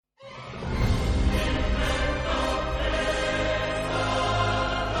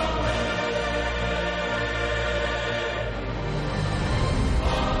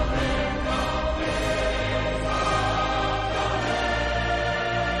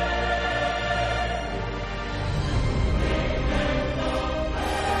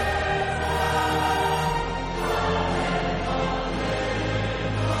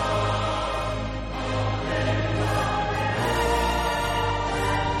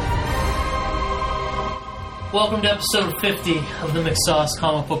Welcome to episode 50 of the McSauce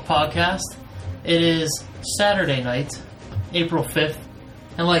Comic Book Podcast. It is Saturday night, April 5th,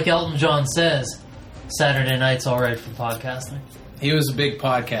 and like Elton John says, Saturday night's alright for podcasting. He was a big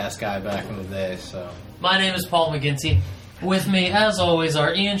podcast guy back in the day, so... My name is Paul McGinty. With me, as always,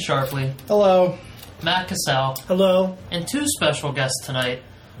 are Ian Sharpley. Hello. Matt Cassell. Hello. And two special guests tonight.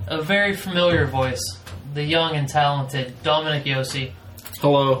 A very familiar voice, the young and talented Dominic Yossi.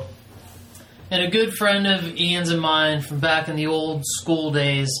 Hello. And a good friend of Ian's and mine from back in the old school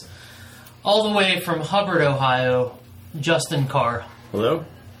days, all the way from Hubbard, Ohio, Justin Carr. Hello.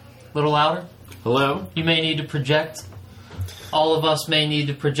 A little louder? Hello. You may need to project. All of us may need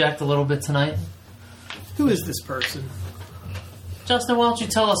to project a little bit tonight. Who is this person? Justin, why don't you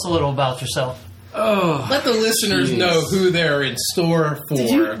tell us a little about yourself? Oh, Let the listeners know who they're in store for Did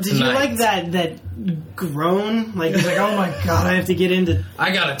you like that groan? Like, he's like, oh my god, I have to get into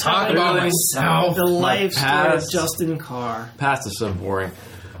I gotta talk about myself. the life story of past. Justin Carr. past is so boring.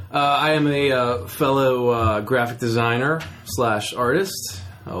 I am a fellow graphic designer / artist,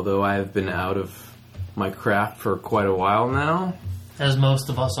 although I have been out of my craft for quite a while now. As most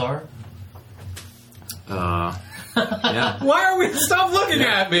of us are. Yeah. Why are we... Stop looking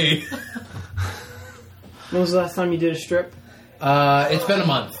at me! When was the last time you did a strip? It's been a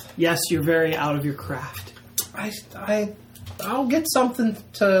month. Yes, you're very out of your craft. I'll get something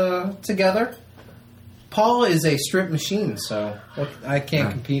together. Paul is a strip machine, so I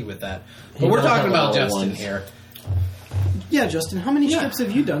can't compete with that. But we're talking about Justin here. Yeah, Justin, how many strips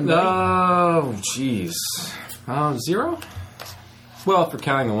have you done, buddy? Oh, jeez. 0? Well, for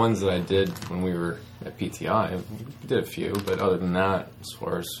counting the ones that I did when we were at PTI, we did a few, but other than that, as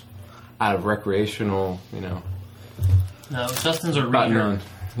far as out of recreational, No, Justin's a about reader. none.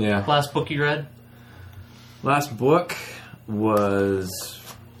 Yeah. Last book you read? Last book was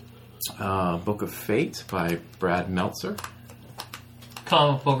Book of Fate by Brad Meltzer.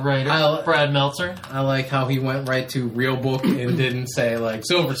 Comic book writer, Brad Meltzer. I like how he went right to real book and didn't say, like,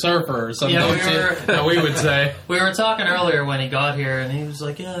 Silver Surfer or something that we would say. We were talking earlier when he got here, and he was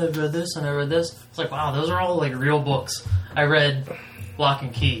like, yeah, I read this and I read this. It's like, wow, those are all, like, real books. I read Lock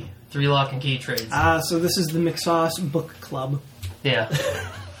and Key, 3 Lock and Key trades. So this is the McSauce Book Club. Yeah.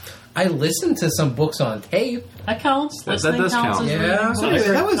 I listened to some books on tape. That counts. That Listening does counts count. as Yeah. reading So books.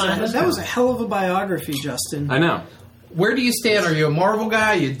 anyway, that was a hell of a biography, Justin. I know. Where do you stand? Are you a Marvel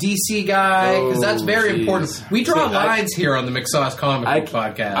guy? Are you a DC guy? Because that's very important. We draw lines here on the McSauce Comic Book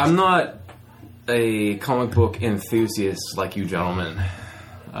Podcast. I'm not a comic book enthusiast like you gentlemen.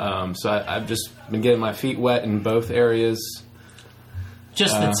 So I've just been getting my feet wet in both areas.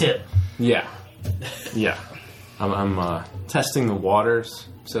 Just the tip. Yeah. Yeah. I'm testing the waters,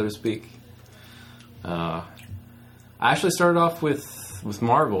 so to speak. I actually started off with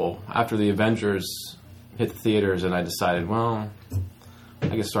Marvel after the Avengers hit the theaters, and I decided, well, I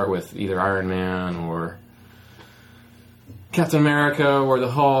could start with either Iron Man or Captain America or the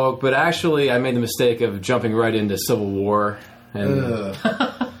Hulk, but actually I made the mistake of jumping right into Civil War. And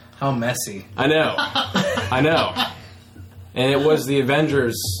How messy. I know. And it was the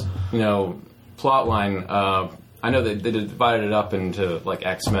Avengers, plot line. I know that they divided it up into, like,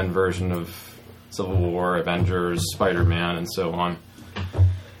 X-Men version of Civil War, Avengers, Spider-Man, and so on.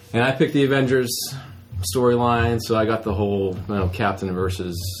 And I picked the Avengers storyline, so I got the whole Captain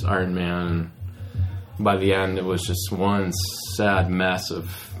versus Iron Man. And by the end, it was just one sad mess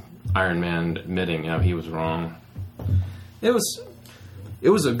of Iron Man admitting he was wrong. It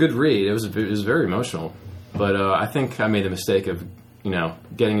was a good read. It was very emotional, but I think I made the mistake of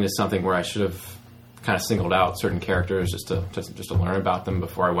getting into something where I should have kind of singled out certain characters just to learn about them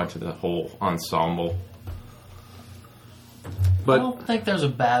before I went to the whole ensemble. But I don't think there's a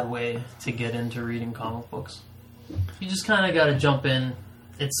bad way to get into reading comic books. You just kind of got to jump in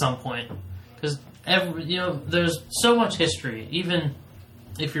at some point. Because, there's so much history. Even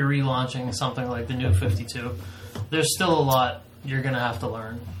if you're relaunching something like the New 52, there's still a lot you're going to have to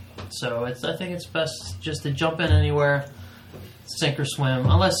learn. So I think it's best just to jump in anywhere, sink or swim,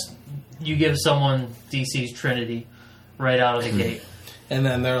 unless you give someone DC's Trinity right out of the gate. And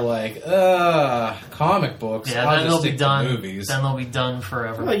then they're like, comic books. Yeah, I'll then just they'll be stick to done. movies. Then they'll be done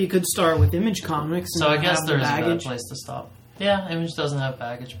forever. Well, you could start with Image Comics. And So I guess have the there's a better baggage. place to stop. Yeah, Image doesn't have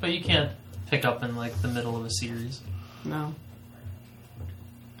baggage, but you can't pick up in like the middle of a series. No.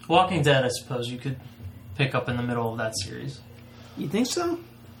 Walking Dead, I suppose you could pick up in the middle of that series. You think so?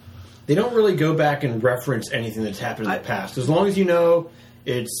 They don't really go back and reference anything that's happened in the past. As long as you know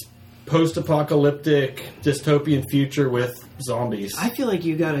it's post-apocalyptic dystopian future with zombies. I feel like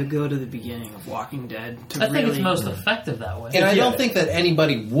you gotta go to the beginning of Walking Dead to I think it's really- most effective that way. And I don't think that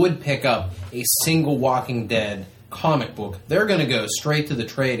anybody would pick up a single Walking Dead comic book. They're going to go straight to the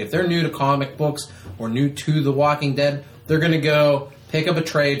trade. If they're new to comic books or new to The Walking Dead, they're going to go pick up a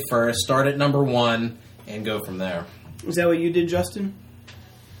trade first, start at number 1, and go from there. Is that what you did, Justin?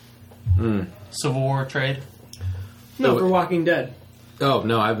 Civil War trade. No, for Walking Dead. Oh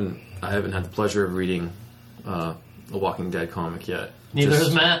no, I haven't had the pleasure of reading a Walking Dead comic yet. Neither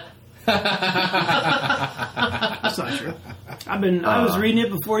has Matt. That's not true. I was reading it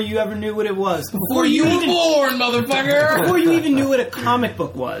before you ever knew what it was. Before you were born, motherfucker! Before you even knew what a comic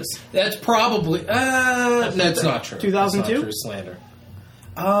book was. That's probably... that's not true. 2002? That's not true slander.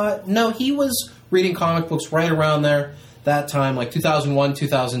 No, he was reading comic books right around there, that time, like 2001,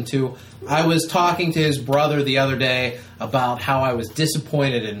 2002. I was talking to his brother the other day about how I was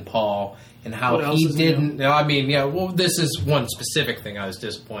disappointed in Paul and how What else he is didn't... No, I mean, yeah, well, this is one specific thing I was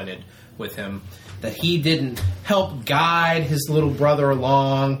disappointed with him. That he didn't help guide his little brother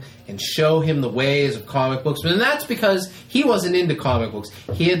along and show him the ways of comic books. And that's because he wasn't into comic books.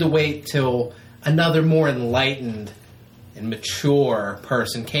 He had to wait till another more enlightened and mature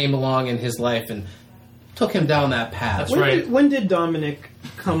person came along in his life and took him down that path. That's right. When did Dominic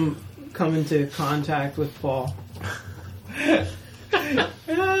come into contact with Paul? It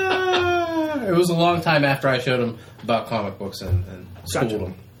was a long time after I showed him about comic books and schooled Gotcha.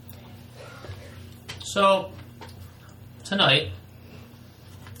 him. So, tonight,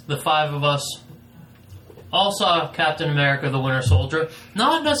 the 5 of us all saw Captain America the Winter Soldier.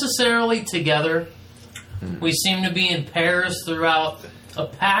 Not necessarily together. We seem to be in pairs throughout a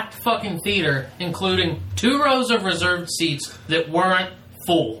packed fucking theater, including 2 rows of reserved seats that weren't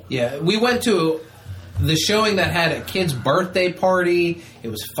full. Yeah, we went to the showing that had a kid's birthday party. It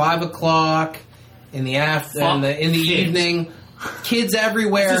was 5 o'clock in the evening. Kids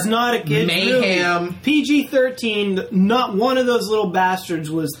everywhere. This is not a kid's mayhem. movie. PG-13. Not one of those little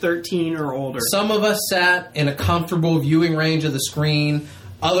bastards was 13 or older. Some of us sat in a comfortable viewing range of the screen.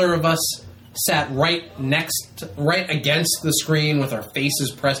 Other of us sat right against the screen with our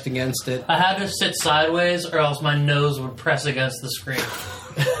faces pressed against it. I had to sit sideways or else my nose would press against the screen.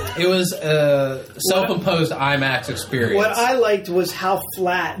 It was a self-imposed IMAX experience. What I liked was how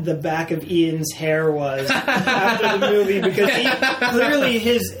flat the back of Ian's hair was after the movie, because clearly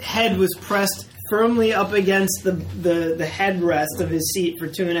his head was pressed firmly up against the headrest of his seat for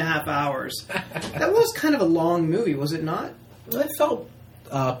 2.5 hours. That was kind of a long movie, was it not? It felt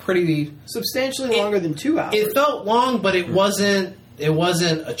pretty... Substantially longer than 2 hours. It felt long, but it wasn't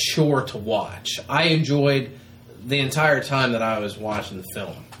a chore to watch. I enjoyed the entire time that I was watching the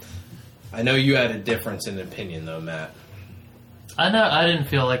film. I know you had a difference in opinion, though, Matt. I didn't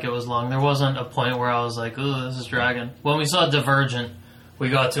feel like it was long. There wasn't a point where I was like, ooh, this is dragging. When we saw Divergent, we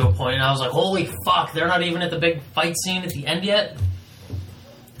got to a point and I was like, holy fuck, they're not even at the big fight scene at the end yet?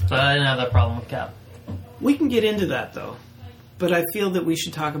 But I didn't have that problem with Cap. We can get into that, though. But I feel that we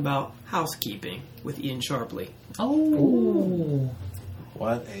should talk about housekeeping with Ian Sharpley. Oh.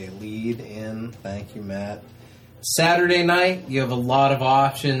 What a lead in. Thank you, Matt. Saturday night, you have a lot of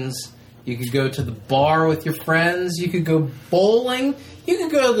options. You could go to the bar with your friends. You could go bowling. You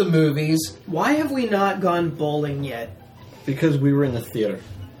could go to the movies. Why have we not gone bowling yet? Because we were in the theater.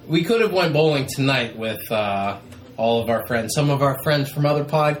 We could have went bowling tonight with all of our friends. Some of our friends from other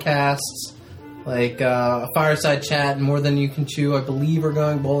podcasts, like a Fireside Chat and More Than You Can Chew, I believe, are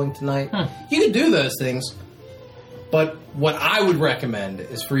going bowling tonight. You could do those things. But what I would recommend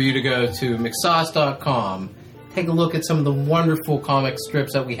is for you to go to McSauce.com. Take a look at some of the wonderful comic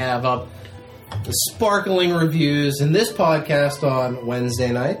strips that we have up, the sparkling reviews, and this podcast on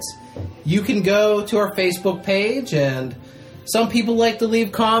Wednesday nights. You can go to our Facebook page, and some people like to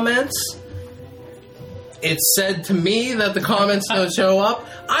leave comments. It's said to me that the comments don't show up.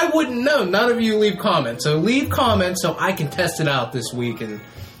 I wouldn't know. None of you leave comments. So leave comments so I can test it out this week and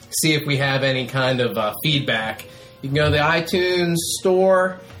see if we have any kind of feedback. You can go to the iTunes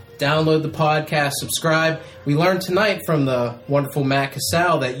store, download the podcast, subscribe. We learned tonight from the wonderful Matt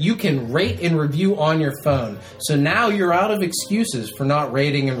Casal that you can rate and review on your phone. So now you're out of excuses for not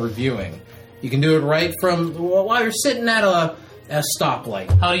rating and reviewing. You can do it right from while you're sitting at a stoplight.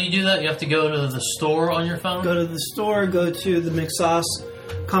 How do you do that? You have to go to the store on your phone? Go to the store, go to the McSauce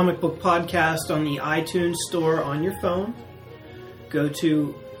Comic Book Podcast on the iTunes store on your phone. Go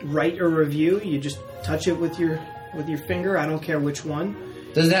to write a review. You just touch it with your finger. I don't care which one.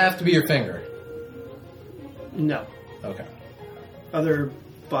 Does it have to be your finger? No. Okay. Other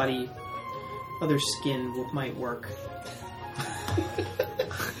skin might work.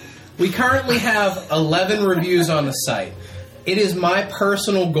 We currently have 11 reviews on the site. It is my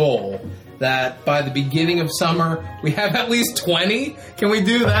personal goal that by the beginning of summer, we have at least 20. Can we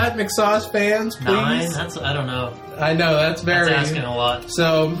do that, McSauce fans, please? 9? I don't know. I know, that's very... That's asking a lot.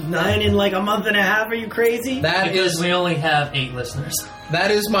 So 9 in like a month and a half? Are you crazy? Because we only have 8 listeners. That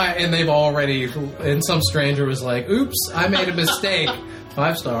is my... And they've already... And some stranger was like, oops, I made a mistake.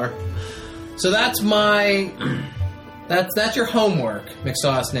 5-star. So that's my... That's your homework,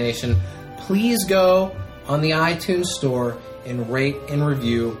 McSauce Nation. Please go on the iTunes store and rate and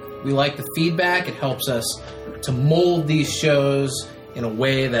review. We like the feedback. It helps us to mold these shows in a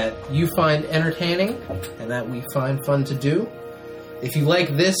way that you find entertaining and that we find fun to do. If you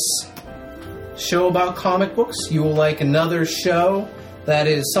like this show about comic books, you will like another show that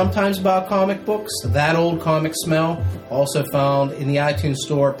is sometimes about comic books, That Old Comic Smell, also found in the iTunes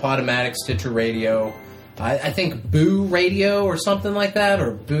store, Podomatic, Stitcher Radio, I think Boo Radio or something like that,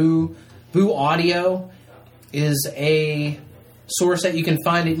 or Boo Audio is a source that you can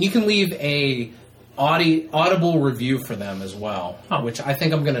find it. You can leave a audible review for them as well, which I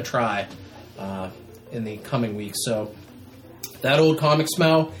think I'm going to try in the coming weeks. So, That Old Comic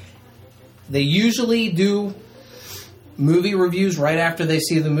Smell. They usually do movie reviews right after they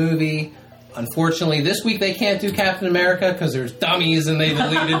see the movie. Unfortunately, this week they can't do Captain America because there's dummies and they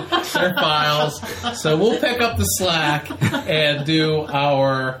deleted their files. So we'll pick up the slack and do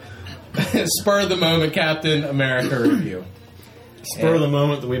our spur of the moment Captain America review. Spur of the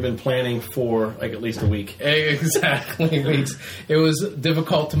moment that we've been planning for like at least a week. Exactly. It was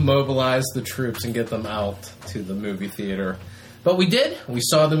difficult to mobilize the troops and get them out to the movie theater. But we did. We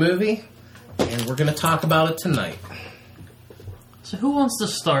saw the movie, and we're going to talk about it tonight. So who wants to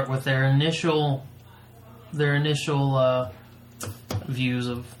start with their initial views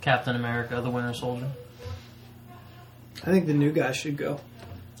of Captain America, the Winter Soldier? I think the new guy should go.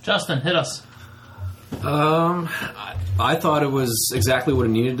 Justin, hit us. I thought it was exactly what it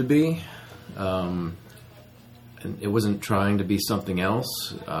needed to be. And it wasn't trying to be something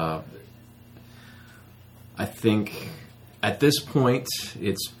else. I think at this point,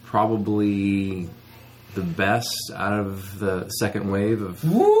 it's probably the best out of the second wave of...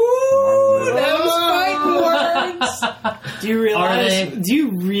 Woo! That was fighting words! Do you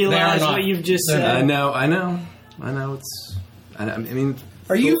realize what you've just said? I know. It's... I mean...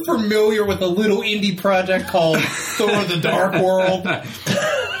 Are you familiar with a little indie project called Thor the Dark World? A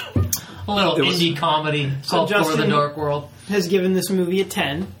little indie comedy called Thor the Dark World. Has given this movie a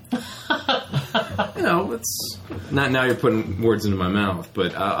 10. It's not now. You're putting words into my mouth,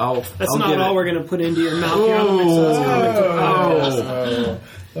 but I'll. That's I'll not all we're going to put into your mouth.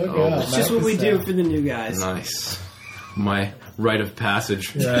 It's just what we do for the new guys. Nice. My rite of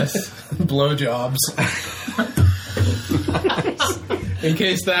passage. Yes. Blowjobs. In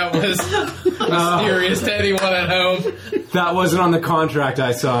case that was mysterious to anyone at home. That wasn't on the contract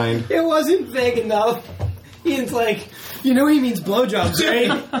I signed. It wasn't vague enough. Ian's like, he means blowjobs,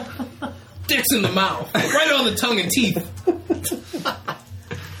 right? Dicks in the mouth. Right on the tongue and teeth.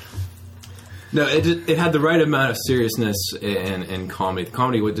 No, it had the right amount of seriousness and comedy. The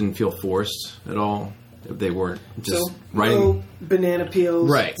comedy didn't feel forced at all. They weren't just writing. No banana peels.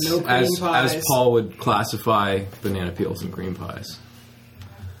 Right. No cream pies. As Paul would classify banana peels and cream pies.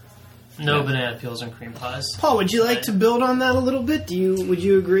 No banana peels and cream pies. Paul, would you like to build on that a little bit? Would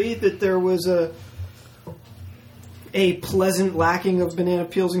you agree that there was a pleasant lacking of banana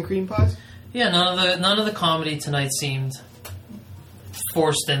peels and cream pies? Yeah, none of the comedy tonight seemed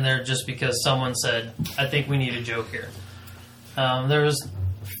forced in there just because someone said, "I think we need a joke here." There was,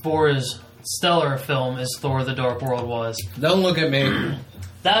 for as stellar a film as Thor: The Dark World was, Don't look at me.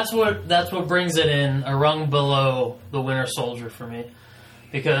 That's what brings it in a rung below the Winter Soldier for me,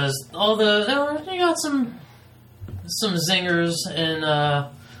 because you got some zingers in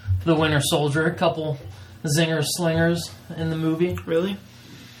the Winter Soldier, a couple zinger slingers in the movie. Really?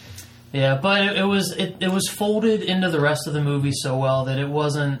 Yeah, but it was folded into the rest of the movie so well that it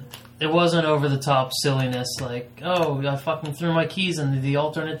wasn't over the top silliness like, oh, I fucking threw my keys into the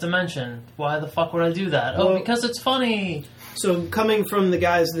alternate dimension. Why the fuck would I do that? Well, because it's funny. So coming from the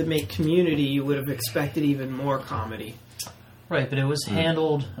guys that make Community, you would have expected even more comedy. Right, but it was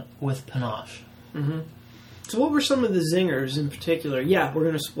handled with panache. Mm-hmm. So what were some of the zingers in particular? Yeah, we're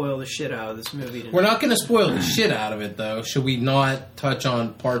going to spoil the shit out of this movie tonight. We're not going to spoil the shit out of it, though. Should we not touch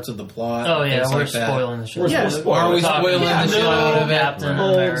on parts of the plot? Oh, yeah, we're like spoiling the shit. Yeah, Are we spoiling the shit out of it? Captain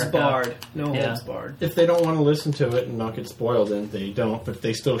holds America. barred. No holds barred. If they don't want to listen to it and not get spoiled, then they don't. But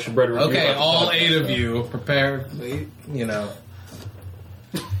they still should better review. Okay, all 8 of you prepare.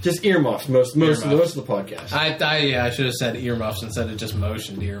 Just earmuffs. Most of the podcast. I should have said earmuffs instead of just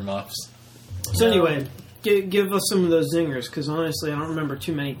motioned earmuffs. So anyway, give us some of those zingers, because honestly, I don't remember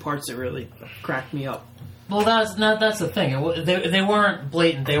too many parts that really cracked me up. Well, that's the thing. They weren't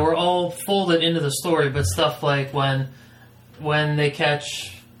blatant. They were all folded into the story, but stuff like when they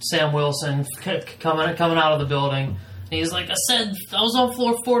catch Sam Wilson coming out of the building, and he's like, I was on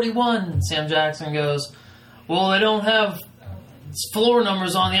floor 41. And Sam Jackson goes, well, they don't have floor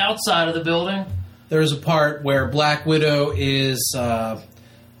numbers on the outside of the building. There's a part where Black Widow is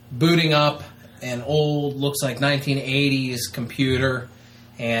booting up an old, looks like 1980s computer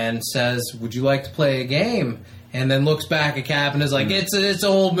and says, would you like to play a game? And then looks back at Cap and is like, it's an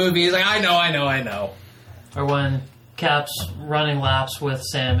old movie. He's like, I know. Or when Cap's running laps with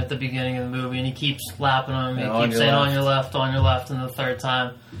Sam at the beginning of the movie and he keeps lapping him. He keeps saying, on your left, and the third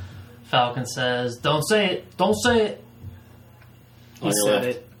time Falcon says, don't say it. He said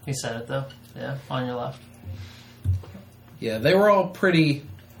it. He said it, though. Yeah, on your left. Yeah, they were all pretty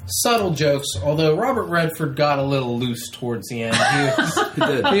subtle jokes, although Robert Redford got a little loose towards the end.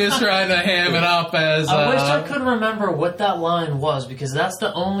 He was trying to ham it up as... I wish I could remember what that line was, because that's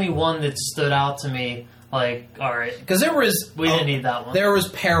the only one that stood out to me. Like, all right. Because we didn't need that one. There was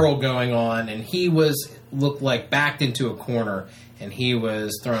peril going on, and he looked like backed into a corner, and he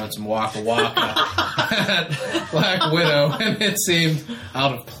was throwing some waka waka at Black Widow, and it seemed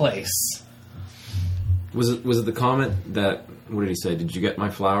out of place. Was it the comment that, what did he say? Did you get my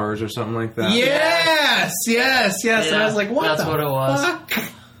flowers or something like that? Yes. Yeah, And I was like, that's what it was. Fuck?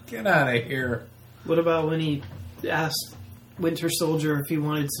 Get out of here. What about when he asked Winter Soldier if he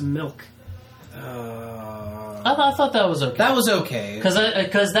wanted some milk? I thought that was okay. That was okay.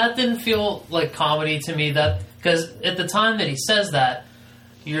 Because that didn't feel like comedy to me. Because at the time that he says that,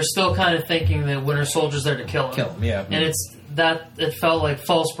 you're still kind of thinking that Winter Soldier's there to kill him. Yeah. And it felt like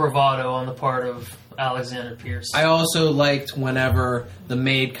false bravado on the part of Alexander Pierce. I also liked whenever the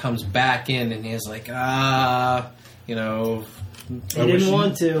maid comes back in and he's like, He didn't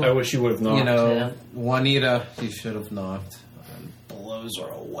want to. I wish you would have knocked. Juanita, you should have knocked. And blows her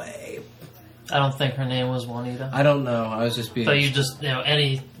away. I don't think her name was Juanita. I don't know. I was just being. So you just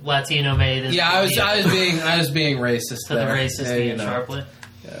any Latino maid is. Yeah, I was being racist. To the racist Ian Sharpley.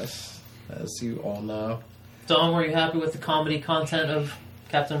 Yes, as you all know. Don, were you happy with the comedy content of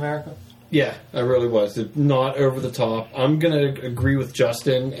Captain America? Yeah, I really was. It's not over the top. I'm gonna agree with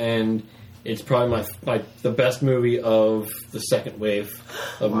Justin, and it's probably the best movie of the second wave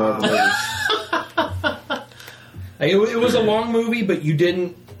of Marvel movies. It was a long movie, but you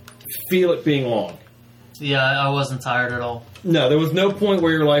didn't feel it being long. Yeah, I wasn't tired at all. No, there was no point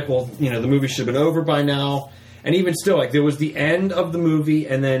where you're like, well, the movie should have been over by now. And even still, like, there was the end of the movie,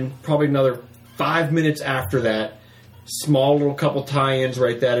 and then probably another 5 minutes after that, small little couple tie-ins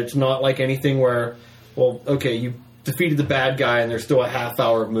right there. It's not like anything where, well, okay, you defeated the bad guy, and there's still a half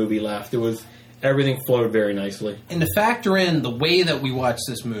hour of movie left. Everything flowed very nicely. And to factor in the way that we watched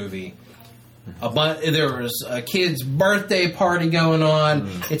this movie, there was a kid's birthday party going on.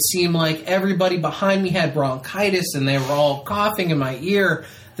 It seemed like everybody behind me had bronchitis, and they were all coughing in my ear.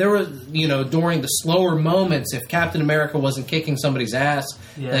 There was, during the slower moments, if Captain America wasn't kicking somebody's ass,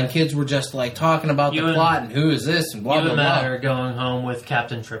 then kids were just like talking about the plot and who is this and blah, blah, blah. You and Matt are going home with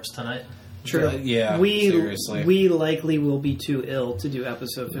Captain Trips tonight. True. Seriously. We likely will be too ill to do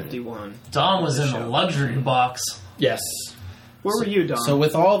episode 51. Don was in the luxury box. Yes. Where were you, Don? So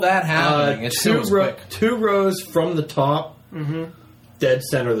with all that happening, it still was quick. 2 rows from the top, dead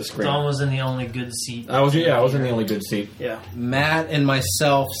center of the screen. Don was in the only good seat. I was in the only good seat. Yeah. Matt and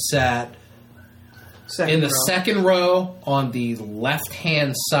myself sat in the second row on the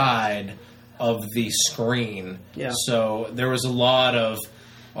left-hand side of the screen. Yeah. So there was a lot of,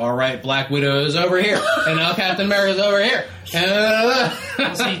 all right, Black Widow is over here, and now Captain America is over here.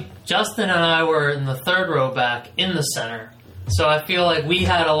 See, Justin and I were in the third row back in the center. So I feel like we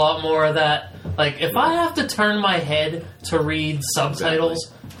had a lot more of that. Like, if I have to turn my head to read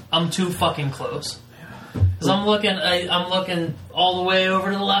subtitles, I'm too fucking close. Because I'm looking all the way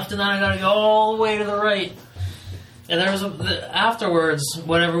over to the left, and then I gotta go all the way to the right. And there was afterwards,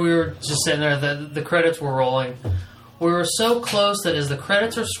 whenever we were just sitting there, the credits were rolling. We were so close that as the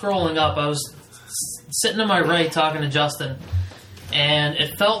credits are scrolling up, I was sitting to my right talking to Justin, and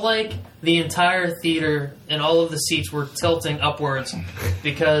it felt like the entire theater and all of the seats were tilting upwards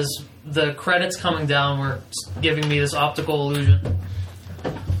because the credits coming down were giving me this optical illusion.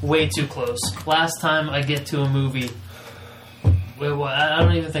 Way too close. Last time I get to a movie, I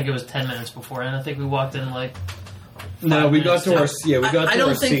don't even think it was 10 minutes before, and I think we walked in like... No, we got to our seats. I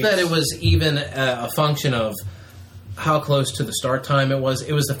don't think that it was even a function of how close to the start time it was.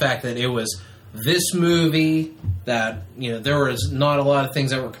 It was the fact that it was this movie that, you know, there was not a lot of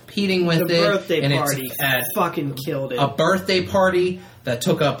things that were competing with The it. birthday and party it's at fucking killed it. a birthday party that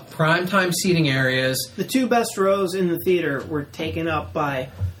took up primetime seating areas. The 2 best rows in the theater were taken up by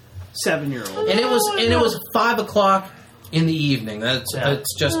 7-year-olds. And it was 5 o'clock in the evening. That's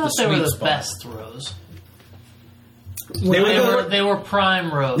just the They were sweet the spot. best rows. When They were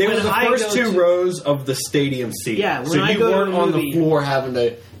prime rows. They were When the I first go 2 to- rows of the stadium seat. Yeah, so when I you go to weren't a on the movie- floor having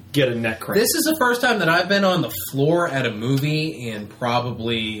to get a neck crank. This is the first time that I've been on the floor at a movie in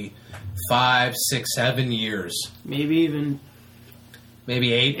probably 5, 6, 7 years. Maybe even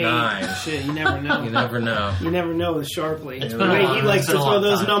Maybe 8, 8. 9. Shit, you never know. You never know. You never know with Sharpley. It's The been a way long- he likes it's been to a throw long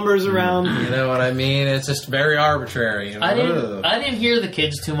those time. numbers around. You know what I mean? It's just very arbitrary. You know? I Ugh. didn't hear the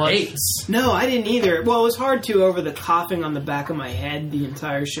kids too much. 8s. No, I didn't either. Well, it was hard to over the coughing on the back of my head the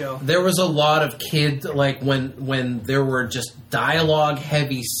entire show. There was a lot of kids, like when there were just dialogue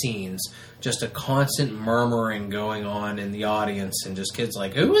heavy scenes, just a constant murmuring going on in the audience, and just kids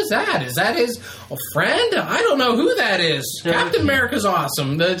like, who is that? Is that his friend? I don't know who that is. There were Captain kids- America's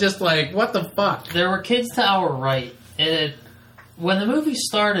awesome. They're just like, what the fuck? There were kids to our right, and when the movie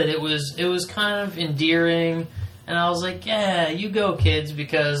started, it was kind of endearing, and I was like, yeah, you go, kids,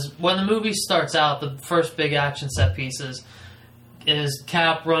 because when the movie starts out, the first big action set pieces is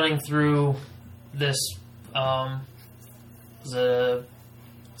Cap running through this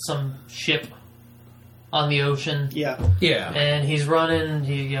some ship on the ocean. Yeah. Yeah. And he's running,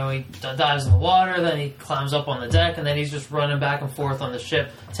 he dives in the water, then he climbs up on the deck, and then he's just running back and forth on the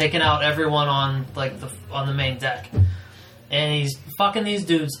ship, taking out everyone on on the main deck. And he's fucking these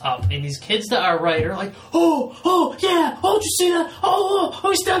dudes up. And these kids that are right are like, oh, yeah, oh, did you see that? Oh,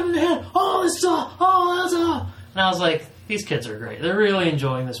 he stabbed him in the head. Oh, that's And I was like, these kids are great. They're really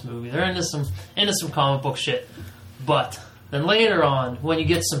enjoying this movie. They're into some comic book shit. But then later on, when you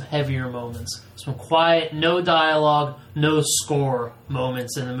get some heavier moments, some quiet, no dialogue, no score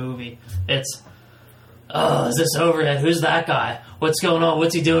moments in the movie, it's, is this overhead? Who's that guy? What's going on?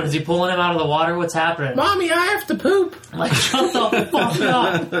 What's he doing? Is he pulling him out of the water? What's happening? Mommy, I have to poop. I'm like, shut the fuck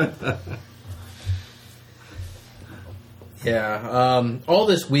up. Yeah, all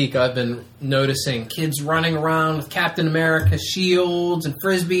this week I've been noticing kids running around with Captain America shields and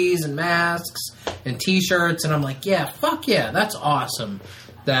frisbees and masks and t-shirts, and I'm like, yeah, fuck yeah, that's awesome.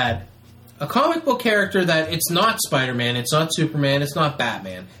 That a comic book character that it's not Spider-Man, it's not Superman, it's not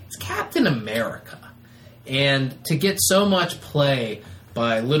Batman, it's Captain America. And to get so much play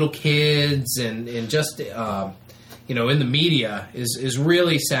by little kids and just, in the media is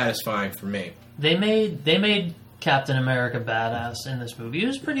really satisfying for me. They made Captain America badass in this movie. He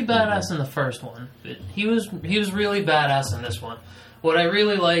was pretty badass in the first one. He was really badass in this one. What I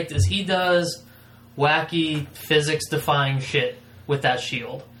really liked is he does wacky physics-defying shit with that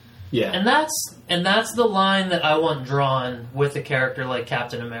shield. Yeah. And that's the line that I want drawn with a character like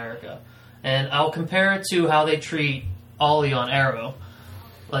Captain America. And I'll compare it to how they treat Ollie on Arrow.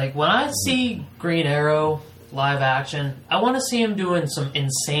 Like, when I see Green Arrow live action, I want to see him doing some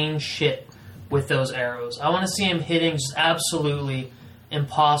insane shit with those arrows. I want to see him hitting just absolutely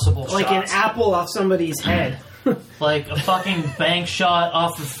impossible Like shots. an apple off somebody's head. Like a fucking bank shot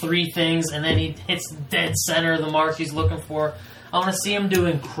off of 3 things, and then he hits dead center of the mark he's looking for. I want to see him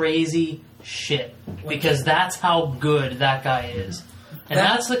doing crazy shit, because that's how good that guy is. And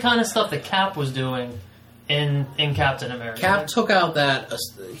that's the kind of stuff that Cap was doing in Captain America. Cap took out that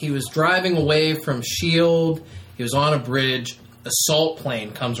he was driving away from S.H.I.E.L.D. He was on a bridge. Assault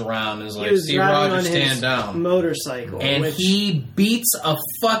plane comes around and is He like, was Steve driving Rogers, on his stand down. motorcycle. And which, he beats a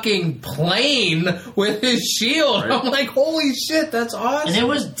fucking plane with his shield. Right. I'm like, holy shit, that's awesome. And it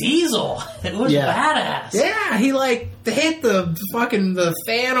was Diesel. It was badass. Yeah, he hit the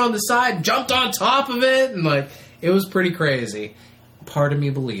fan on the side, jumped on top of it, and it was pretty crazy. Part of me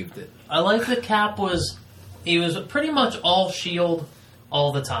believed it. I like that Cap was pretty much all S.H.I.E.L.D.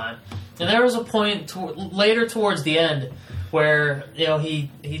 all the time. And there was a point later towards the end where he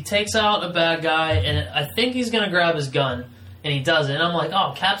takes out a bad guy, and I think he's going to grab his gun, and he doesn't. And I'm like,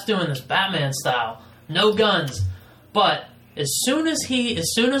 oh, Cap's doing this Batman style. No guns. But as soon as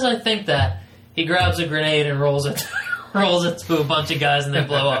I think that, he grabs a grenade and rolls it to a bunch of guys, and they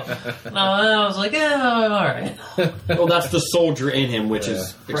blow up. And I was like, yeah, all right. Well, that's the soldier in him, which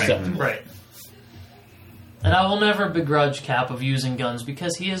is acceptable. Right. And I will never begrudge Cap of using guns,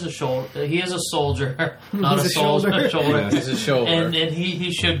 because he is a soldier, not He's a a soldier. shoulder. He's a shoulder. And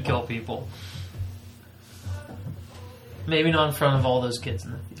he should kill people. Maybe not in front of all those kids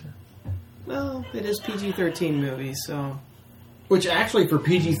in the theater. well, it is PG-13 movie, so Which actually, for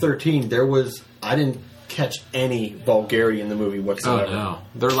PG-13, I didn't catch any vulgarity in the movie Oh whatsoever. no,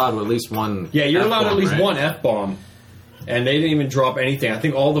 they're allowed at least one. Yeah, you're allowed at F-bomb, least right? one F-bomb. And they didn't even drop anything. I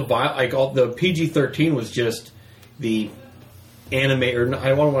think all the PG-13 was just the animate, or I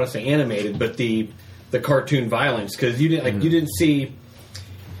don't want to say animated, but the cartoon violence, because you didn't see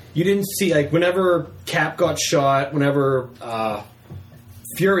like whenever Cap got shot, whenever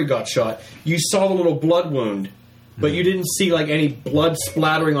Fury got shot, you saw the little blood wound, but you didn't see like any blood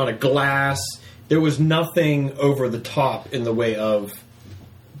splattering on a glass. There was nothing over the top in the way of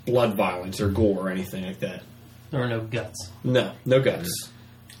blood violence or gore or anything like that. There were no guts. No guts.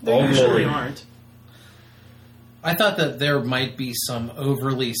 There All usually glory. aren't. I thought that there might be some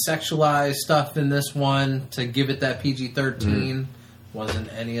overly sexualized stuff in this one to give it that PG-13. Wasn't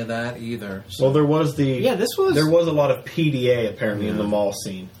any of that either. So, Well, there was This was there was a lot of PDA apparently in the mall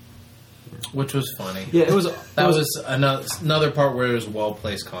scene. which was funny. Yeah, it was. That was another part where it was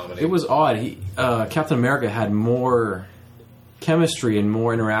well-placed comedy. It was odd. Captain America had more chemistry and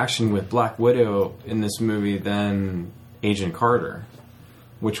more interaction with Black Widow in this movie than Agent Carter,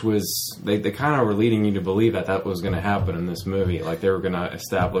 which was they kind of were leading you to believe that was going to happen in this movie. Like they were going to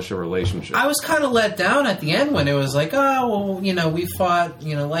establish a relationship. I was kind of let down at the end when it was like, oh, well, we fought,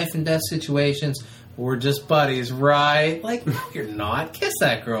 life and death situations. We're just buddies, right? Like, no, you're not. Kiss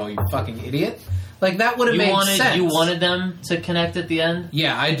that girl, you fucking idiot. Like, that would have made sense. You wanted them to connect at the end?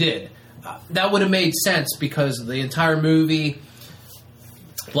 Yeah, I did. That would have made sense because the entire movie,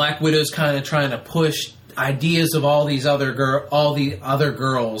 Black Widow's kind of trying to push ideas of all the other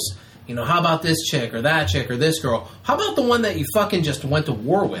girls. How about this chick or that chick or this girl? How about the one that you fucking just went to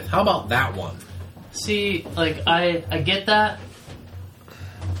war with? How about that one? See, like, I get that,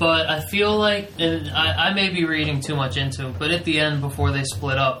 but I feel like, and I may be reading too much into it, but at the end, before they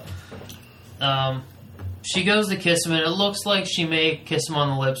split up, she goes to kiss him, and it looks like she may kiss him on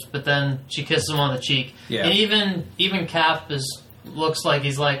the lips, but then she kisses him on the cheek. Yeah. And even Cap looks like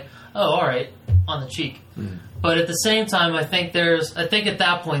he's like, oh, all right, on the cheek. Mm. But at the same time, I think at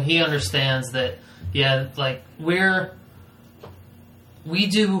that point he understands that, yeah, like we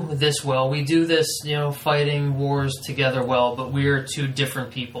do this well. We do this, fighting wars together well, but we're two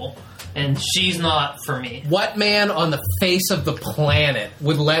different people. And she's not for me. What man on the face of the planet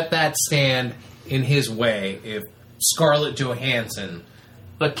would let that stand in his way if Scarlett Johansson...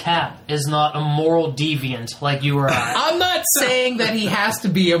 But Cap is not a moral deviant like you or I. I'm not saying that he has to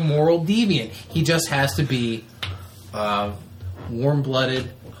be a moral deviant. He just has to be a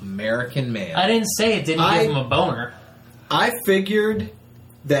warm-blooded American man. I didn't say it didn't give him a boner. I figured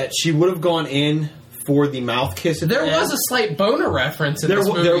that she would have gone in for the mouth kiss. There was a slight boner reference in this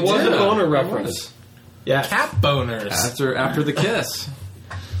movie. There was too. a boner reference. Yeah, Cap boners. after the kiss.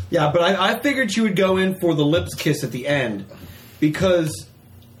 Yeah, but I figured she would go in for the lips kiss at the end because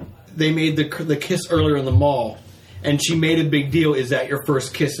they made the kiss earlier in the mall, and she made a big deal. Is that your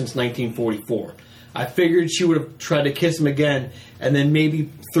first kiss since 1944? I figured she would have tried to kiss him again, and then maybe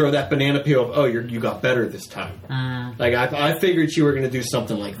throw that banana peel of, oh, you got better this time. Like I figured you were going to do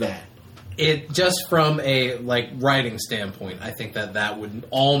something like that. It just from a writing standpoint, I think that would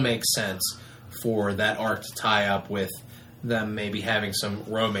all make sense for that arc to tie up with them maybe having some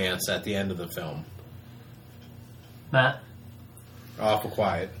romance at the end of the film. Matt? Awful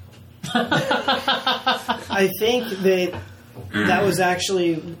quiet. I think that was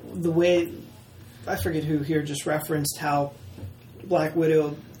actually the way. I forget who here just referenced how Black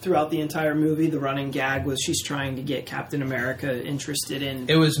Widow throughout the entire movie, the running gag was she's trying to get Captain America interested in.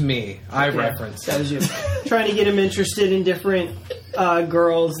 It was me. I Yeah, referenced that was you. Trying to get him interested in different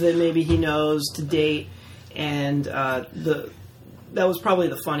girls that maybe he knows to date, and that was probably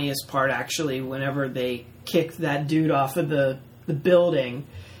the funniest part actually. Whenever they kicked that dude off of the building,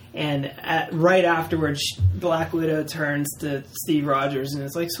 and right afterwards, Black Widow turns to Steve Rogers and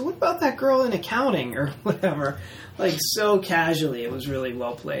it's like, "So what about that girl in accounting or whatever?" Like so casually, it was really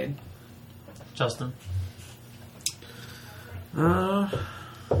well played. Justin? We'll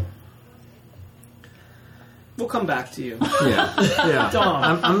come back to you. Yeah.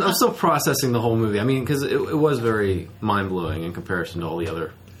 Dom. I'm still processing the whole movie. I mean, because it was very mind-blowing in comparison to all the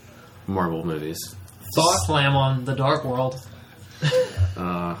other Marvel movies. Slam on the Dark World.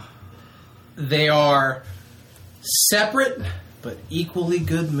 They are separate but equally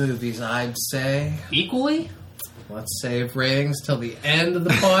good movies, I'd say. Equally? Let's save ratings till the end of the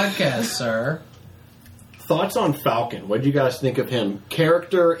podcast, sir. Thoughts on Falcon? What did you guys think of him?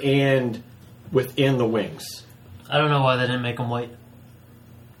 Character and within the wings. I don't know why they didn't make him white.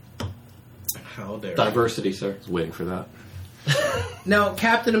 How dare Diversity, sir. I was waiting for that. Now,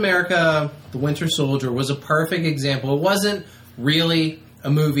 Captain America, The Winter Soldier was a perfect example. It wasn't really a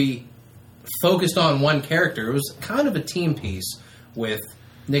movie focused on one character. It was kind of a team piece with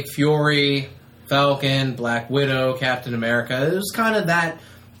Nick Fury, Falcon, Black Widow, Captain America. It was kind of that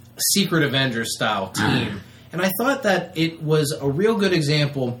Secret Avengers style team. And I thought that it was a real good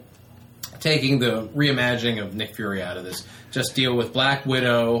example, taking the reimagining of Nick Fury out of this. Just deal with Black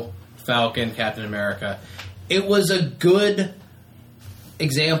Widow, Falcon, Captain America. It was a good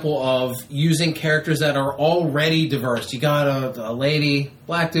example of using characters that are already diverse. You got a lady,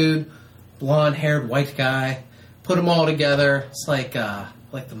 black dude, blonde-haired white guy. Put them all together. It's like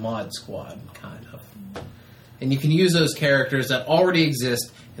the Mod Squad, kind of. And you can use those characters that already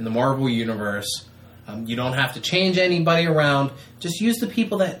exist in the Marvel Universe. You don't have to change anybody around. Just use the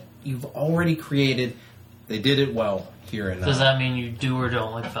people that you've already created. They did it well here and now. Does that mean you do or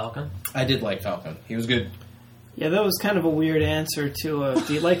don't like Falcon? I did like Falcon. He was good. Yeah, that was kind of a weird answer to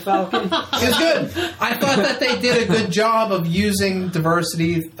do you like Falcon? He was good. I thought that they did a good job of using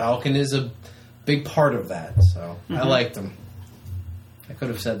diversity. Falcon is a big part of that, so I liked him. I could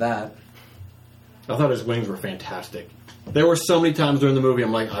have said that. I thought his wings were fantastic. There were so many times during the movie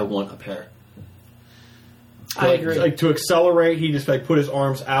I'm like, I want a pair. I agree. Like to accelerate, he just put his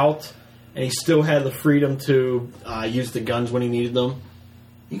arms out, and he still had the freedom to use the guns when he needed them.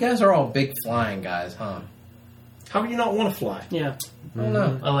 You guys are all big flying guys, huh? How can you not want to fly? Yeah. I don't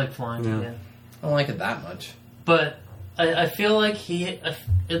know. I like flying, yeah. I don't like it that much. But I feel like it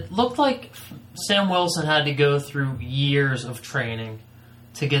looked like Sam Wilson had to go through years of training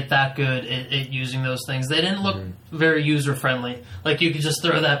to get that good at using those things. They didn't look very user-friendly. Like, you could just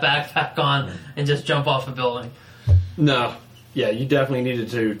throw that backpack on and just jump off a building. No. Yeah, you definitely needed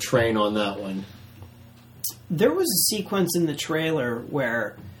to train on that one. There was a sequence in the trailer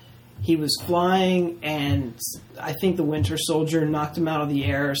where he was flying and I think the Winter Soldier knocked him out of the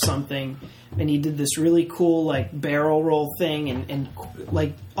air or something, and he did this really cool like barrel roll thing and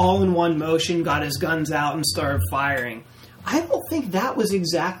like all in one motion got his guns out and started firing. I don't think that was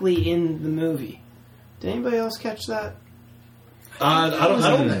exactly in the movie. Did anybody else catch that? I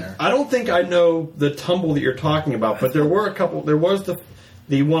don't think I know the tumble that you're talking about, but there were a couple. There was the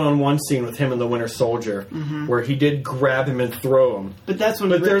one-on-one scene with him and the Winter Soldier where he did grab him and throw him. But that's when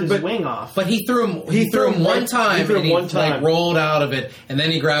he ripped his wing off. But he threw him. He threw him one time. Like rolled out of it, and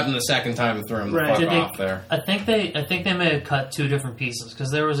then he grabbed him the second time and threw him the fuck off there. I think they may have cut two different pieces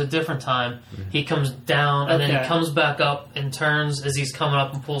because there was a different time he comes down and then he comes back up and turns as he's coming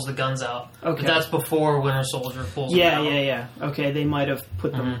up and pulls the guns out. Okay, but that's before Winter Soldier pulls. them out. Yeah. Okay, they might have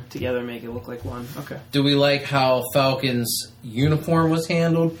put them together and make it look like one. Okay. Do we like how Falcon's uniform was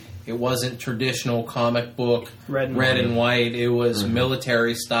handled? It wasn't traditional comic book red and white. It was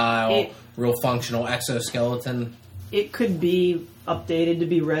military style, real functional exoskeleton. It could be updated to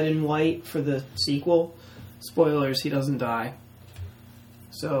be red and white for the sequel. Spoilers: he doesn't die.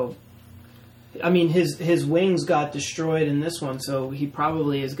 So, I mean, his wings got destroyed in this one, so he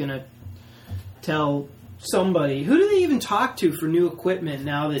probably is going to tell somebody. Who do they even talk to for new equipment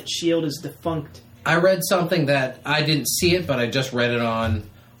now that S.H.I.E.L.D. is defunct? I read something that I didn't see it, but I just read it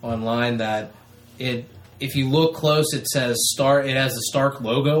online that if you look close, it says Stark. It has the Stark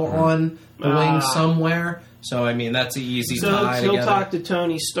logo on the wing somewhere. So I mean, that's an easy tie together. He'll talk to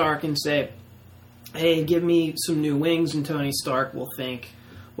Tony Stark and say, "Hey, give me some new wings," and Tony Stark will think,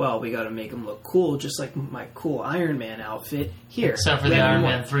 "Well, we got to make them look cool, just like my cool Iron Man outfit here." Except for the Iron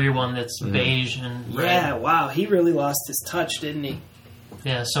Man 3 one that's beige and red. Yeah, wow, he really lost his touch, didn't he?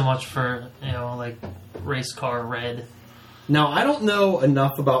 Yeah, so much for like race car red. Now, I don't know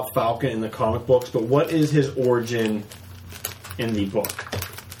enough about Falcon in the comic books, but what is his origin in the book?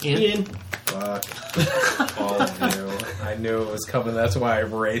 Ian? Fuck. All of you. I knew it was coming. That's why I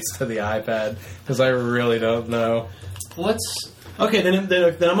raced to the iPad, because I really don't know. Okay,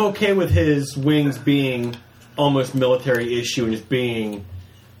 then I'm okay with his wings being almost military issue and just being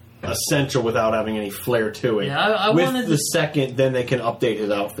essential without having any flair to it. Yeah, I with wanted the second, then they can update his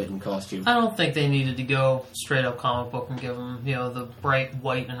outfit and costume. I don't think they needed to go straight up comic book and give him, the bright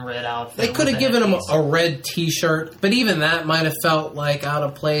white and red outfit. They could have given him a red T-shirt, but even that might have felt like out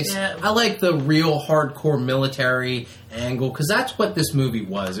of place. Yeah. I like the real hardcore military angle because that's what this movie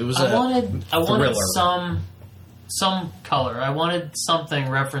was. It was I wanted thriller. some color. I wanted something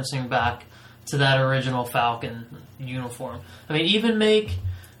referencing back to that original Falcon uniform. I mean, even make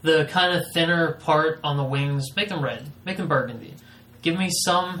the kind of thinner part on the wings, make them red, make them burgundy. Give me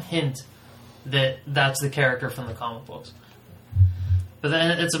some hint that that's the character from the comic books. But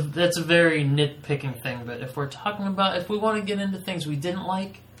then that's a very nitpicking thing. But if we're talking about, if we want to get into things we didn't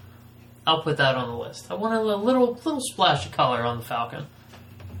like, I'll put that on the list. I want a little splash of color on the Falcon.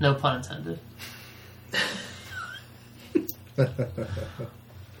 No pun intended.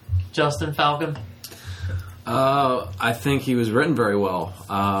 Justin Falcon? I think he was written very well.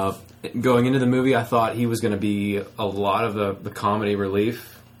 Going into the movie, I thought he was going to be a lot of the comedy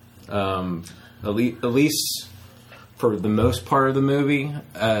relief, at least for the most part of the movie,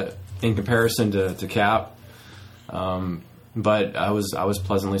 in comparison to Cap. But I was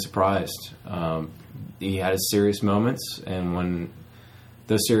pleasantly surprised. He had his serious moments, and when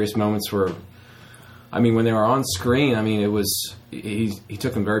those serious moments were, when they were on screen, it was he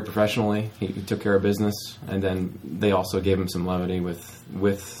took them very professionally. He took care of business, and then they also gave him some levity with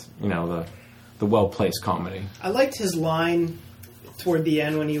the well-placed comedy. I liked his line toward the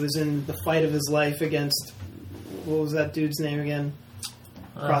end when he was in the fight of his life against, what was that dude's name again?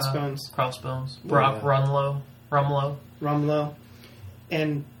 Crossbones. Brock Rumlow.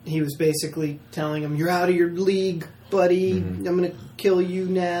 And he was basically telling him, "You're out of your league, buddy. I'm going to kill you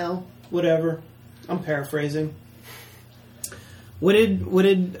now." Whatever. I'm paraphrasing. What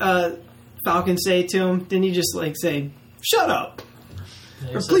did Falcon say to him? Didn't he just say, "Shut up"?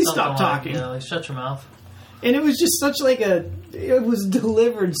 Yeah, Or please stop talking. Shut your mouth. And it was just such it was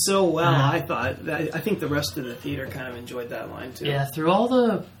delivered so well. I think the rest of the theater kind of enjoyed that line too. Yeah, through all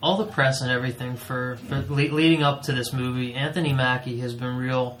the press and everything for leading up to this movie, Anthony Mackie has been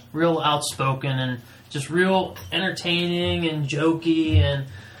real outspoken and just real entertaining and jokey, and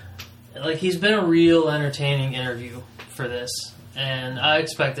he's been a real entertaining interview for this. And I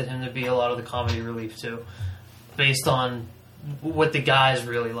expected him to be a lot of the comedy relief too, based on what the guys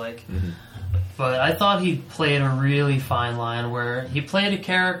really like. But I thought he played a really fine line where he played a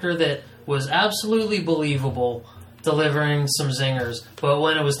character that was absolutely believable, delivering some zingers. But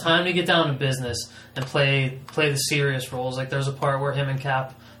when it was time to get down to business and play the serious roles, there's a part where him and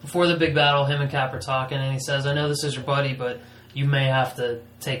Cap, before the big battle, him and Cap are talking, and he says, "I know this is your buddy, but you may have to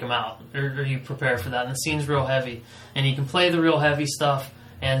take him out, or you prepare for that." And the scene's real heavy, and he can play the real heavy stuff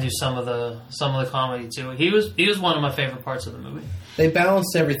and do some of the comedy too. He was one of my favorite parts of the movie. They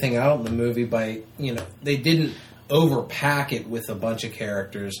balanced everything out in the movie by, they didn't overpack it with a bunch of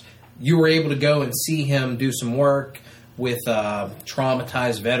characters. You were able to go and see him do some work with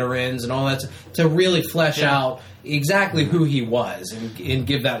traumatized veterans and all that to really flesh out exactly who he was and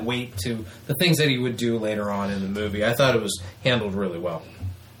give that weight to the things that he would do later on in the movie. I thought it was handled really well.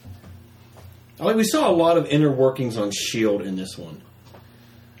 We saw a lot of inner workings on S.H.I.E.L.D. in this one.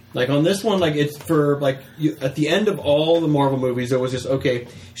 On this one, it's for, at the end of all the Marvel movies, it was just, okay,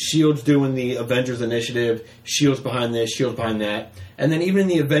 S.H.I.E.L.D's doing the Avengers Initiative, S.H.I.E.L.D's behind this, S.H.I.E.L.D's behind that. And then even in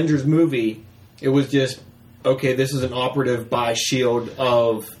the Avengers movie, it was just, okay, this is an operative by S.H.I.E.L.D.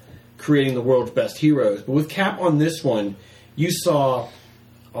 of creating the world's best heroes. But with Cap on this one, you saw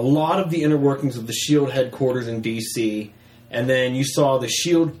a lot of the inner workings of the S.H.I.E.L.D. headquarters in D.C., and then you saw the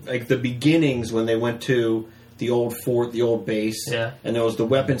S.H.I.E.L.D., the beginnings when they went to the old fort, the old base, and there was the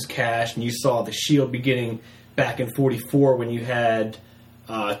weapons cache, and you saw the S.H.I.E.L.D. beginning back in 44 when you had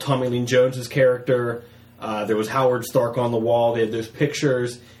Tommy Lee Jones's character. There was Howard Stark on the wall. They had those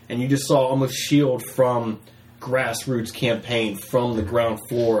pictures, and you just saw almost S.H.I.E.L.D. from grassroots campaign, from the ground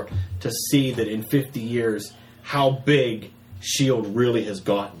floor, to see that in 50 years how big S.H.I.E.L.D. really has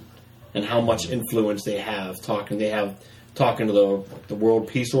gotten and how much influence they have. Talking to the World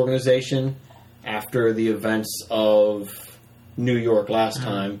Peace Organization after the events of New York last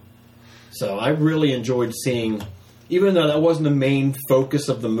time. So I really enjoyed seeing, even though that wasn't the main focus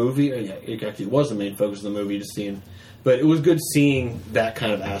of the movie, it actually was the main focus of the movie, just seeing, but it was good seeing that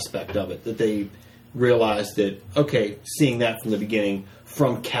kind of aspect of it, that they realized that, okay, seeing that from the beginning,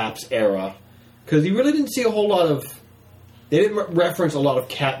 from Cap's era, because you really didn't see a whole lot of, they didn't reference a lot of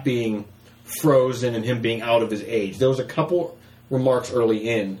Cap being frozen and him being out of his age. There was a couple remarks early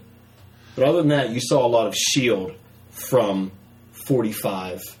in, but other than that, you saw a lot of S.H.I.E.L.D. from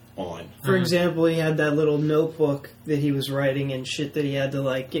 45 on. For example, he had that little notebook that he was writing and shit that he had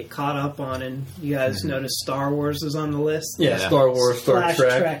to get caught up on, and you guys noticed Star Wars is on the list? Yeah, Star Wars, Star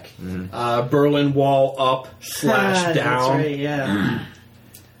Trek. Berlin Wall up / down. That's right, yeah.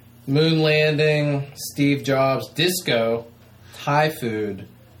 Moon landing, Steve Jobs, disco, Thai food,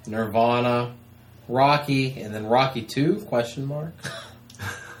 Nirvana, Rocky, and then Rocky 2, ?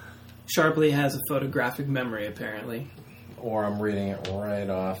 Sharpley has a photographic memory, apparently. Or I'm reading it right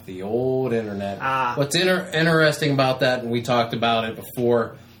off the old internet. What's interesting about that, and we talked about it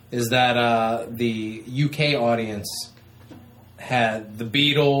before, is that the UK audience had the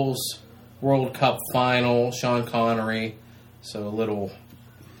Beatles, World Cup final, Sean Connery, so a little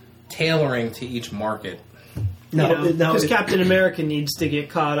tailoring to each market. Because Captain America needs to get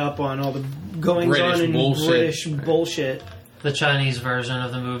caught up on all the goings-on in British bullshit. The Chinese version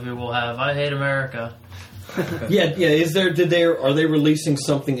of the movie will have "I hate America." Yeah. Are they releasing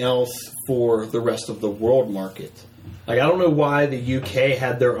something else for the rest of the world market? Like, I don't know why the UK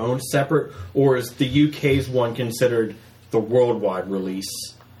had their own separate, or is the UK's one considered the worldwide release?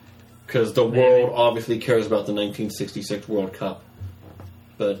 Because the world obviously cares about the 1966 World Cup.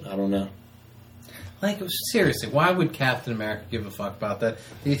 But I don't know. Like, seriously, why would Captain America give a fuck about that?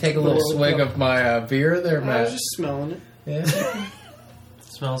 Did you take a little swig of my beer there, Matt? I was just smelling it. Yeah.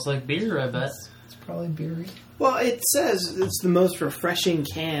 Smells like beer, I bet. It's probably beery. Well, it says it's the most refreshing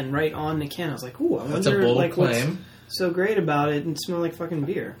can right on the can. I was like, ooh, I That's a wonder bold like claim. what's so great about it and smell like fucking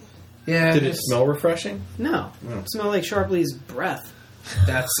beer. Yeah. Did it smell refreshing? No. It smelled like Sharpley's breath.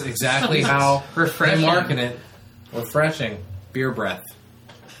 That's exactly how Refreshing. they market it. Refreshing. Beer breath.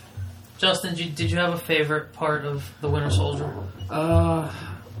 Justin, did you have a favorite part of The Winter Soldier?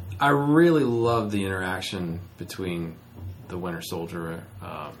 I really love the interaction between the Winter Soldier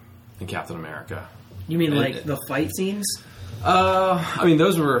and Captain America. You mean like the fight scenes? I mean,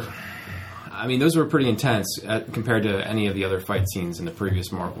 those were pretty intense compared to any of the other fight scenes in the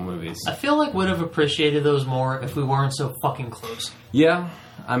previous Marvel movies. I feel like we'd have appreciated those more if we weren't so fucking close. Yeah,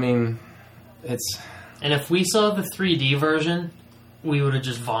 I mean, it's... And if we saw the 3D version, we would have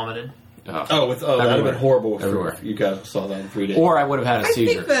just vomited. That would have been horrible Everywhere. if you guys saw that in 3D. Or I would have had a I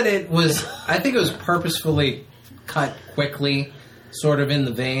seizure. think that it was purposefully cut quickly, sort of in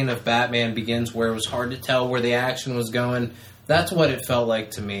the vein of Batman Begins, where it was hard to tell where the action was going. That's what it felt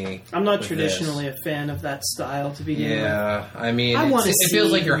like to me. I'm not with traditionally this. a fan of that style to begin with. Yeah, I mean, I wanna it see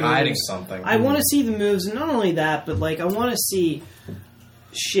feels like you're moves. hiding something. I want to see the moves, and not only that, but like I want to see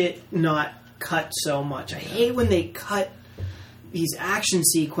shit not cut so much. I hate when they cut these action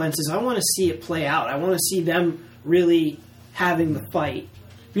sequences. I want to see it play out. I want to see them really having the fight.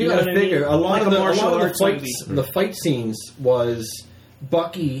 You know got to what I figure mean? a lot Like of a the martial arts fights, movie. the fight scenes was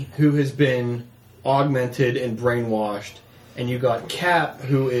Bucky, who has been augmented and brainwashed, and you got Cap,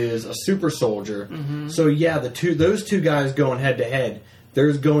 who is a super soldier. Mm-hmm. So yeah, those two guys going head to head.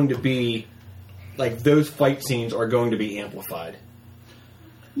 There's going to be like those fight scenes are going to be amplified.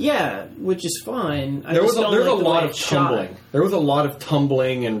 Yeah, which is fine. I There was just don't there's like a the lot way of it's shot. tumbling. There was a lot of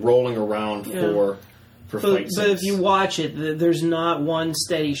tumbling and rolling around Yeah. for But, fight scenes. but if you watch it, there's not one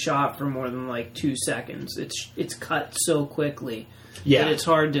steady shot for more than like 2 seconds. It's cut so quickly yeah, that it's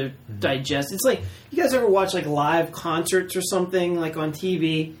hard to digest. It's like, you guys ever watch like live concerts or something like on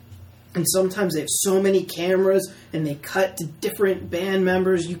TV? And sometimes they have so many cameras and they cut to different band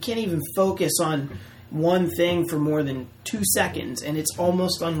members. You can't even focus on one thing for more than 2 seconds, and it's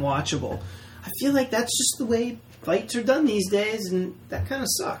almost unwatchable. I feel like that's just the way fights are done these days, and that kind of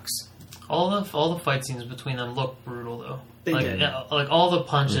sucks. All the fight scenes between them looked brutal, though. They like, did. yeah, like all the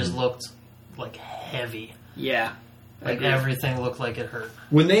punches looked like heavy. Yeah. I Like agree. everything looked like it hurt.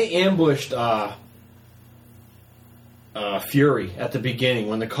 when they ambushed Fury at the beginning,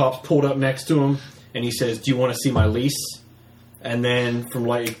 when the cops pulled up next to him, and he says, "Do you want to see my lease?" And then from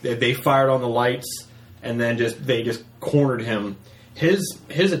like they fired on the lights, and then they just cornered him. His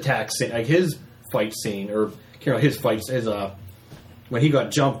attack scene, like his fight scene, or his fights, when he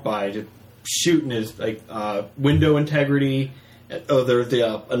got jumped by just shooting his window integrity. Oh, there's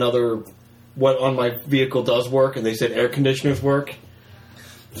another what on my vehicle does work, and they said air conditioners work.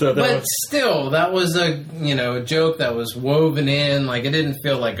 So that But was, still, that was a joke that was woven in. Like, it didn't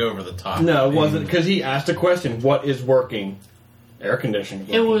feel like over the top. no, it wasn't, because he asked a question: "What is working?" Air conditioning.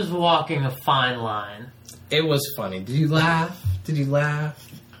 It was walking a fine line. It was funny. Did you laugh?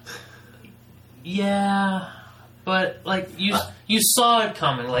 Yeah, but like you saw it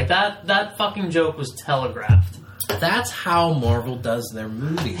coming. Like that fucking joke was telegraphed. That's how Marvel does their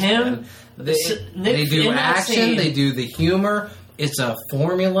movies. Him, man. They Nick- do in that action. scene- They do the humor. It's a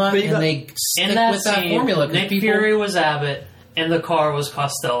formula, But you and got- they stick In that with that scene, formula. 'cause Nick people, Fury was Abbott, and the car was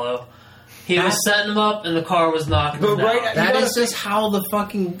Costello. He was setting him up, and the car was knocking him But down. right- That You is gotta- just how the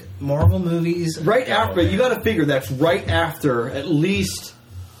fucking Marvel movies. right go, after. You man. got to figure that's right after at least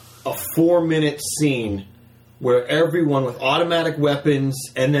a 4-minute scene where everyone with automatic weapons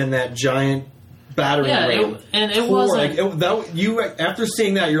and then that giant battering Yeah, ram. it wasn't. After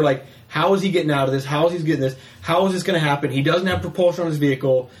seeing that, you're like, how is he getting out of this? How is he getting this? How is this going to happen? He doesn't have propulsion on his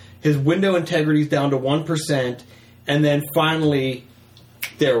vehicle. His window integrity is down to 1%, and then finally,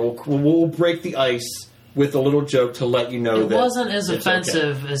 we'll break the ice with a little joke to let you know It that wasn't as it's okay.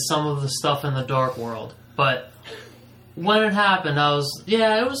 offensive as some of the stuff in the Dark World, but when it happened,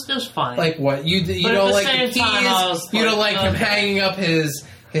 it was funny. Like what you But don't at the like the same keys. time, I was You don't like, like him okay. hanging up his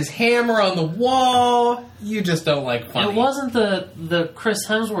hammer on the wall. You just don't like funny. It wasn't the Chris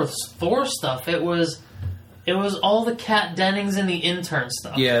Hemsworth Thor stuff. It was It was all the Kat Dennings and the intern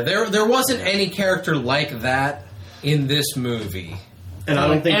stuff. Yeah, there wasn't any character like that in this movie. And I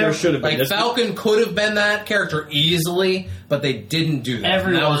don't think there should have been. Like, Falcon could have been that character easily, but they didn't do that.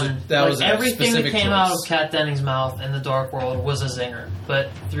 Everyone, that was a everything that specific came choice. out of Kat Dennings' mouth in the Dark World was a zinger.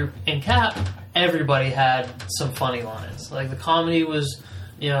 But in Cap, everybody had some funny lines. Like, the comedy was,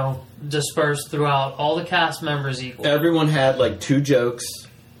 dispersed throughout all the cast members equally. Everyone had like 2 jokes,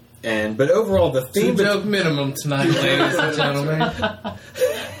 but overall the theme. 2 joke minimum tonight, ladies and gentlemen.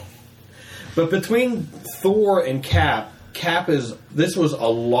 But between Thor and Cap this was a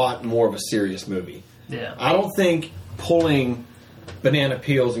lot more of a serious movie. Yeah. I don't think pulling banana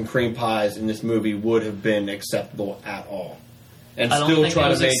peels and cream pies in this movie would have been acceptable at all. And I don't still think try it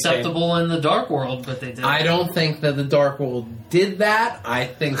was to maintain. acceptable in the Dark World, but they did. I don't think that the Dark World did that. I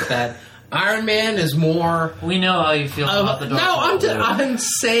think that Iron Man is more. We know how you feel about the Dark World. I'm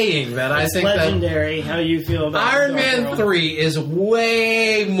saying that I It's think that legendary how you feel about Iron the Dark Man World. 3 is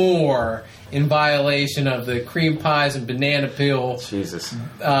way more in violation of the cream pies and banana peel Jesus.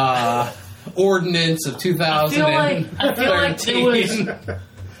 ordinance of 2013.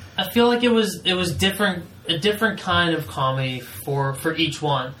 I feel like it was different, a different kind of comedy for each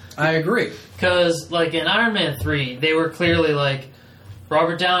one. I agree. Because like in Iron Man 3, they were clearly like,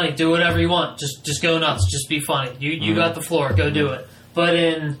 Robert Downey, do whatever you want, just go nuts, just be funny. You got the floor, go do it. But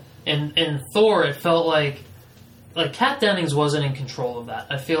in Thor, it felt like Kat Dennings wasn't in control of that.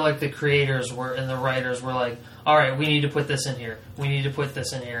 I feel like the creators were and the writers were like, all right, we need to put this in here. We need to put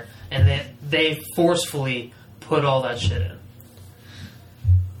this in here. And they forcefully put all that shit in.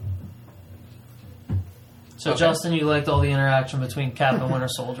 So, Okay. Justin, you liked all the interaction between Cap and Winter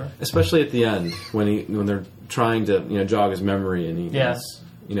Soldier. Especially at the end when they're trying to jog his memory and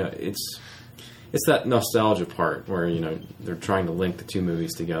it's that nostalgia part where they're trying to link the 2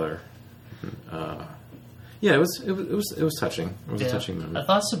 movies together. It was touching. It was a touching I moment.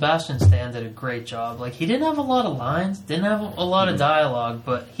 thought Sebastian Stan did a great job. Like, he didn't have a lot of lines, didn't have a lot of dialogue,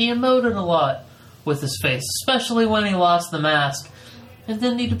 but he emoted a lot with his face, especially when he lost the mask and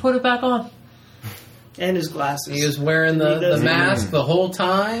didn't need to put it back on. And his glasses. He was wearing the doesn't- mask the whole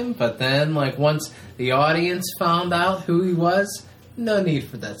time, but then, once the audience found out who he was, no need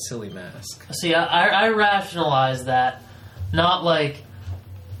for that silly mask. See, I rationalize that, not like,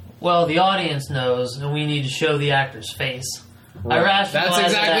 well, the audience knows and we need to show the actor's face. Right. I rationalize That's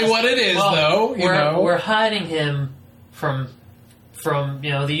exactly what it is, though. We're hiding him from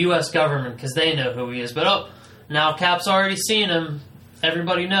the U.S. government because they know who he is. But now Cap's already seen him.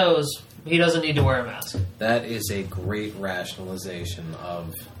 Everybody knows he doesn't need to wear a mask. That is a great rationalization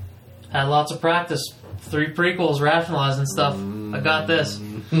of... Had lots of practice. 3 prequels rationalizing stuff. I got this.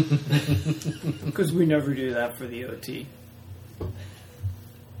 Because we never do that for the OT.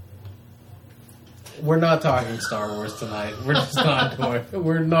 We're not talking Star Wars tonight. We're just not going.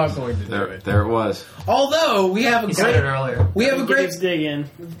 We're not going to do it. There it was. Although we have a He said it great, earlier. we have a great. Let's dig in.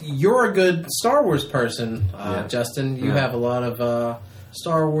 You're a good Star Wars person, Yeah. Justin. You Yeah. have a lot of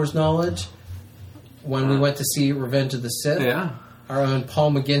Star Wars knowledge. When we went to see Revenge of the Sith, Yeah. our own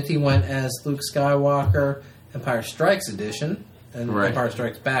Paul McGinty went as Luke Skywalker, Empire Strikes Edition, and Right. Empire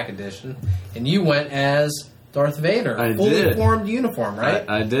Strikes Back Edition, and you went as Darth Vader, I fully did. formed uniform, right?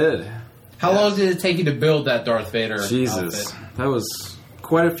 I did. How long did it take you to build that Darth Vader Jesus. outfit? That was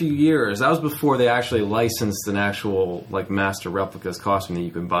quite a few years. That was before they actually licensed an actual master replicas costume that you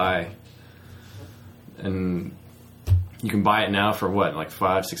could buy. And you can buy it now for what,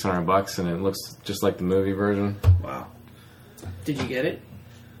 $500-600, and it looks just like the movie version. Wow. Did you get it?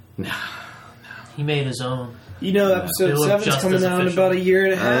 No. He made his own. You know, They episode look 7's just coming as out in official. about a year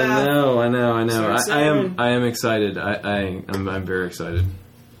and a half. I know. So I am excited. I'm very excited.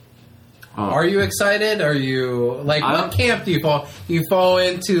 Are you excited? Are you what camp do you fall? Do you fall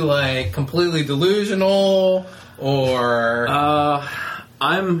into completely delusional or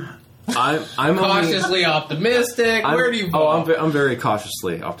I'm only, cautiously optimistic? Where do you fall? I'm very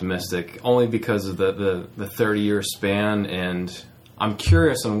cautiously optimistic, only because of the 30-year span, and I'm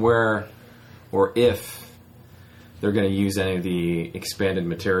curious on where or if they're going to use any of the expanded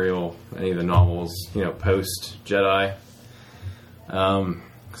material, any of the novels, post Jedi.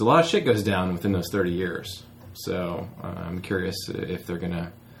 Because a lot of shit goes down within those 30 years. So I'm curious if they're going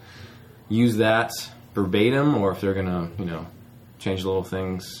to use that verbatim or if they're going to, change little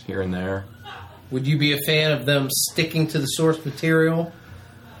things here and there. Would you be a fan of them sticking to the source material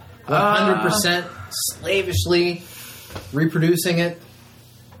 100% slavishly reproducing it?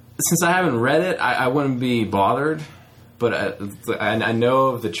 Since I haven't read it, I wouldn't be bothered. But I know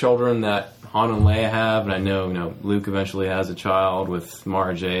of the children that Han and Leia have, and I know Luke eventually has a child with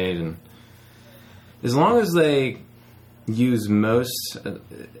Mara Jade, and as long as they use most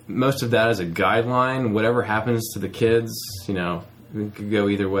of that as a guideline, whatever happens to the kids, it could go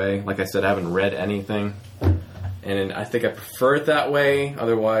either way. Like I said, I haven't read anything, and I think I prefer it that way.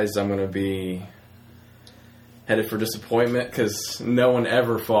 Otherwise, I'm going to be headed for disappointment because no one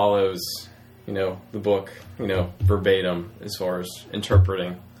ever follows, the book, verbatim as far as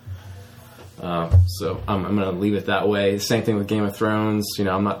interpreting. So I'm going to leave it that way. Same thing with Game of Thrones.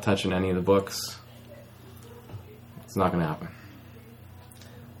 I'm not touching any of the books. It's not going to happen.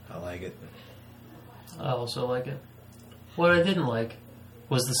 I like it. I also like it. What I didn't like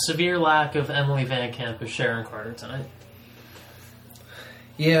was the severe lack of Emily Van Camp as Sharon Carter tonight.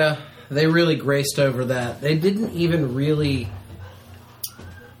 Yeah, they really graced over that. They didn't even really,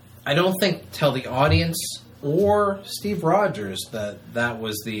 I don't think, tell the audience or Steve Rogers that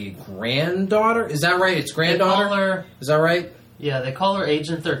was the granddaughter. Is that right? It's granddaughter? Is that right? Yeah, they call her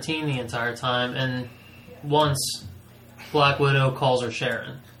Agent 13 the entire time, and once Black Widow calls her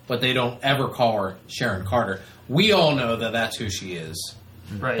Sharon. But they don't ever call her Sharon Carter. We all know that that's who she is.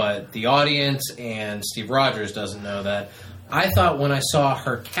 Right. But the audience and Steve Rogers doesn't know that. I thought when I saw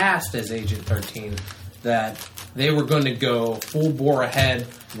her cast as Agent 13 that they were going to go full bore ahead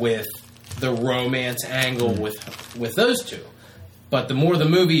with the romance angle with those two. But the more the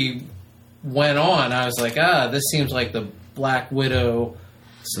movie went on, I was like, this seems like the Black Widow,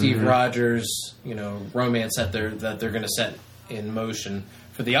 Steve Rogers, romance that they're going to set in motion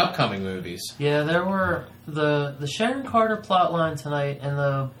for the upcoming movies. Yeah, there were the Sharon Carter plotline tonight and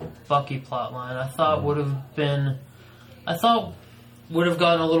the Bucky plotline. I thought would have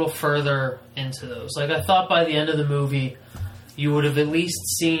gotten a little further into those. Like I thought by the end of the movie, you would have at least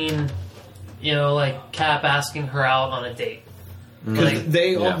seen, like Cap asking her out on a date. Because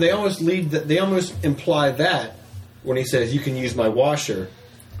they almost they almost imply that when he says, "You can use my washer,"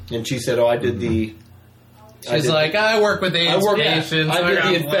 and she said, "Oh, I did the." She's like, I work with AIDS patients. I did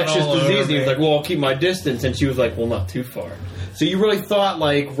the infectious disease. And he was like, well, I'll keep my distance. And she was like, well, not too far. So you really thought,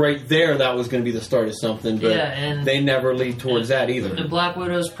 like, right there that was going to be the start of something. But and they never lead towards that either. And Black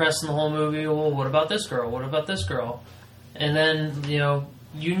Widow's pressing the whole movie, well, what about this girl? What about this girl? And then,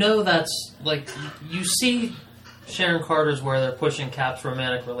 that's, like, you see Sharon Carter's where they're pushing Cap's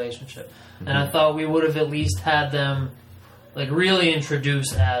romantic relationship. Mm-hmm. And I thought we would have at least had them, like, really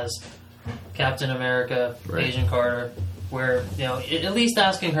introduced as Captain America, Agent Carter, where, at least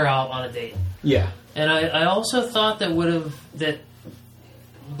asking her out on a date. Yeah. And I also thought that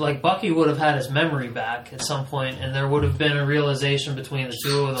Bucky would have had his memory back at some point, and there would have been a realization between the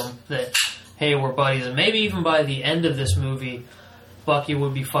two of them that, hey, we're buddies. And maybe even by the end of this movie, Bucky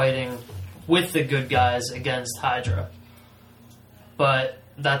would be fighting with the good guys against Hydra. But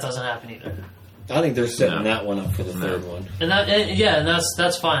that doesn't happen either. I think they're setting that one up for the third one, and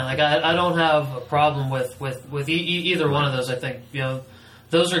that's fine. Like I don't have a problem with either one of those. I think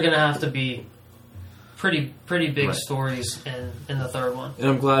those are going to have to be pretty big stories in the third one. And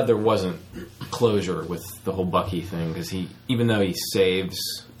I'm glad there wasn't closure with the whole Bucky thing because even though he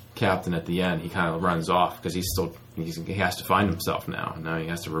saves Captain at the end, he kind of runs off because he has to find himself now. Now he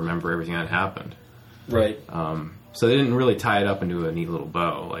has to remember everything that happened. Right. So they didn't really tie it up into a neat little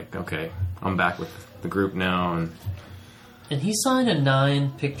bow. Like, okay, I'm back with the group now. And he signed a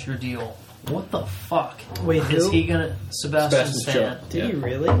 9-picture deal. What the fuck? Wait, is who? he gonna... Sebastian Stan. Did he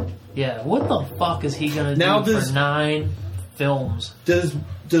really? Yeah, what the fuck is he gonna do for 9 films? Does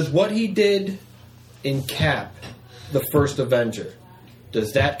what he did in Cap, the first Avenger,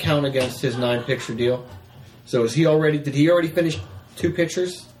 does that count against his 9-picture deal? So did he already finish 2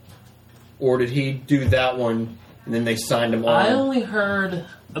 pictures? Or did he do that one and then they signed him on? I only heard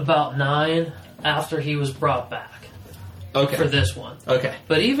about 9 after he was brought back. Okay. For this one. Okay.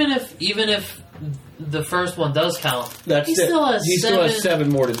 But even if the first one does count, he still has 7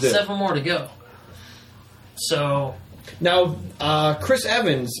 more to do. 7 more to go. So now Chris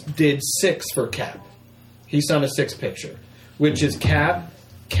Evans did 6 for Cap. He signed a 6 picture, which is Cap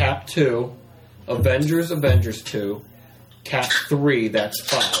 2, Avengers 2, Cap 3. That's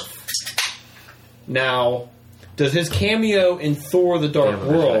 5. Now, does his cameo in Thor: The Dark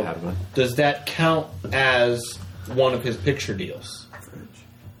World, does that count as one of his picture deals?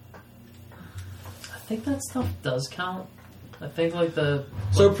 I think that stuff does count. I think like the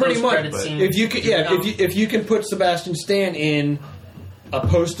pretty much if you can if you can put Sebastian Stan in a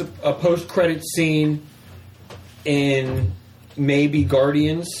post credit scene in maybe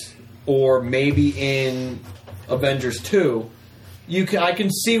Guardians or maybe in Avengers 2. I can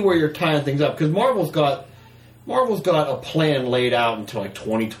see where you're tying things up because Marvel's got a plan laid out until like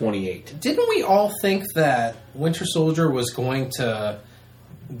 2028. Didn't we all think that Winter Soldier was going to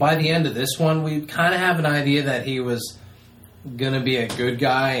by the end of this one, we kind of have an idea that he was going to be a good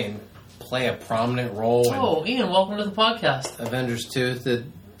guy and play a prominent role Oh, Ian, welcome to the podcast. in Avengers 2.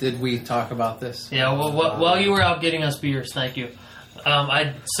 Did we talk about this? Yeah, well, while you were out getting us beers, thank you.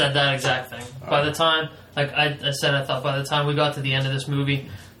 I said that exact thing. By the time, like I thought by the time we got to the end of this movie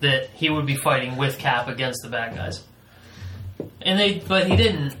that he would be fighting with Cap against the bad guys, but he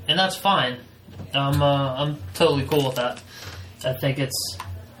didn't, and that's fine. I'm totally cool with that. I think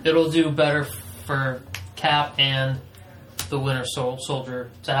it'll do better for Cap and the Winter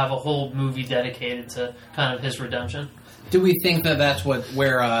Soldier to have a whole movie dedicated to kind of his redemption. Do we think that that's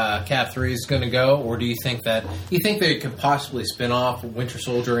where Cap 3 is going to go, or do you think they could possibly spin off Winter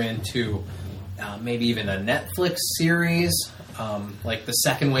Soldier into maybe even a Netflix series, like the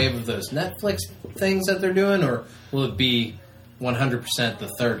second wave of those Netflix things that they're doing, or will it be 100% the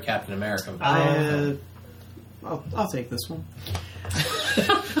third Captain America? I'll take this one.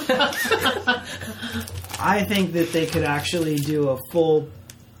 I think that they could actually do a full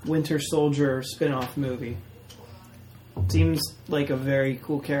Winter Soldier spin-off movie. Seems like a very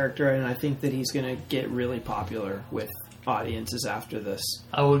cool character, and I think that he's going to get really popular with audiences after this.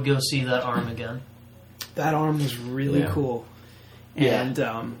 I would go see that arm again. That arm was really cool. Yeah.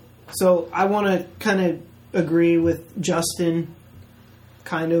 And so I want to kind of agree with Justin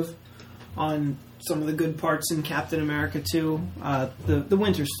kind of on some of the good parts in Captain America 2. The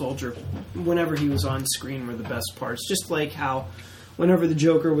Winter Soldier, whenever he was on screen, were the best parts. Just like how whenever the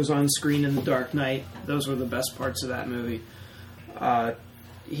Joker was on screen in The Dark Knight, those were the best parts of that movie.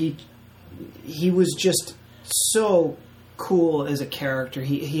 He was just so cool as a character.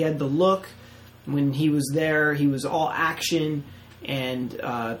 He had the look. When he was there, he was all action and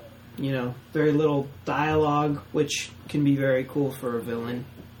very little dialogue, which can be very cool for a villain.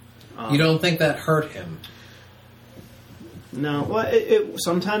 You don't think that hurt him? No. Well,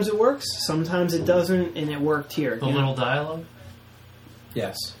 sometimes it works, sometimes it doesn't, and it worked here. The little dialogue?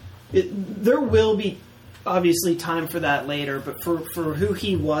 Yes. There will be, obviously, time for that later, but for who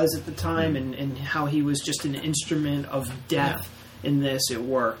he was at the time and how he was just an instrument of death in this, it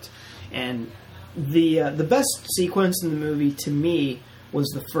worked. And the best sequence in the movie, to me, was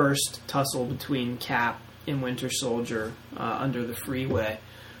the first tussle between Cap and Winter Soldier under the freeway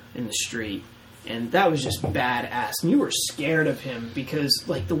in the street. And that was just badass. And you were scared of him because,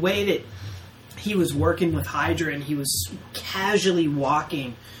 like, the way that he was working with Hydra and he was casually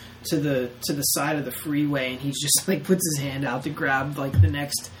walking to the side of the freeway, and he's just, like, puts his hand out to grab, like, the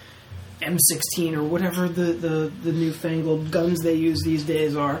next M16 or whatever the newfangled guns they use these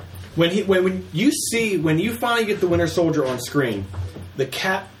days are. When you finally get the Winter Soldier on screen, the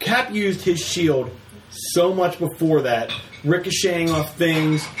Cap used his shield so much before that, ricocheting off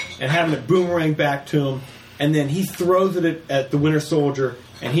things and having it boomerang back to him, and then he throws it at the Winter Soldier,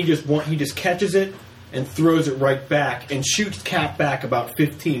 and he just catches it and throws it right back and shoots Cap back about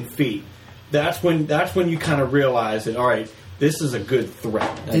 15 feet. That's when you kind of realize that, all right, this is a good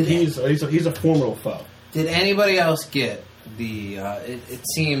threat. Like, he's a formidable foe. Did anybody else get the? It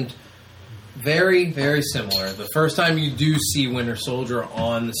seemed very, very similar. The first time you do see Winter Soldier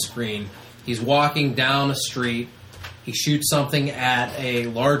on the screen, he's walking down a street. He shoots something at a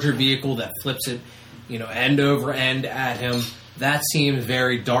larger vehicle that flips it, end over end at him. That seemed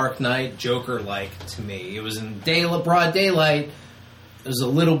very Dark Knight Joker-like to me. It was in broad daylight. It was a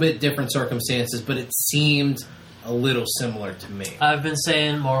little bit different circumstances, but it seemed a little similar to me. I've been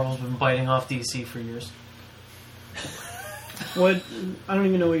saying Marvel's been biting off DC for years. What? I don't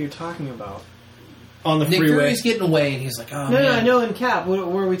even know what you're talking about. On the Nick freeway. Fury's getting away, and he's like, "Oh No, man!" I know in Cap. Where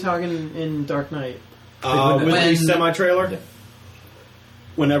are we talking in Dark Knight? With the semi-trailer?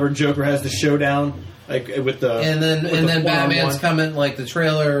 Whenever Joker has the showdown, like with the And then Batman's one-on-one. coming, like the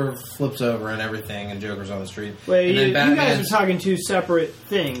trailer flips over and everything, and Joker's on the street. Wait, and then you guys Batman's are talking two separate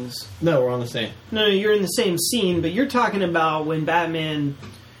things. No, we're on the same. No, you're in the same scene, but you're talking about when Batman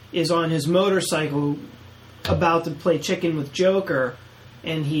is on his motorcycle about to play chicken with Joker,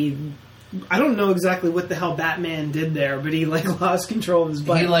 and I don't know exactly what the hell Batman did there, but he lost control of his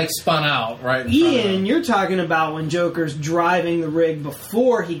bike. he spun out right. In front of Ian, him. you're talking about when Joker's driving the rig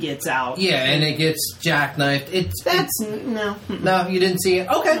before he gets out. Yeah, and it gets jackknifed. No. No, you didn't see it.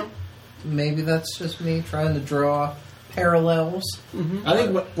 Okay, maybe that's just me trying to draw parallels. I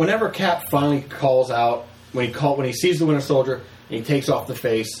think whenever Cap finally calls out, when he sees the Winter Soldier, and he takes off the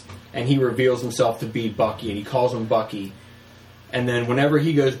face, and he reveals himself to be Bucky, and he calls him Bucky. And then whenever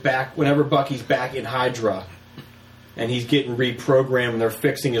Bucky's back in Hydra, and he's getting reprogrammed, and they're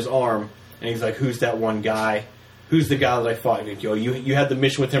fixing his arm, and he's like, "Who's that one guy? Who's the guy that I fought? You had the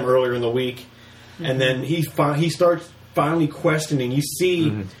mission with him earlier in the week." And then he starts finally questioning. You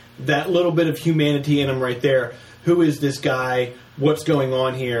see that little bit of humanity in him right there. Who is this guy? What's going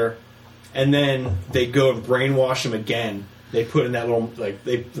on here? And then they go and brainwash him again. They put in that little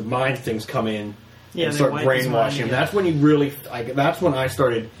the mind things come in and start brainwashing him. That's when you really that's when I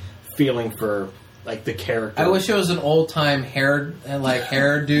started feeling for the character. I wish it was an old time hairdo,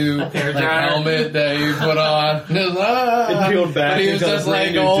 helmet that you put on. It peeled back. But he was just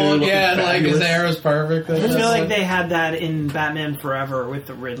old, and his hair was perfect. I feel like they had that in Batman Forever with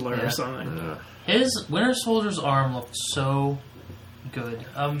the Riddler or something. His Winter Soldier's arm looked so good.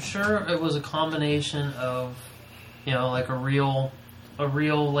 I'm sure it was a combination of, a real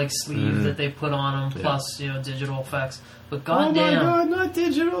sleeve that they put on him, plus digital effects. But goddamn, oh my god, not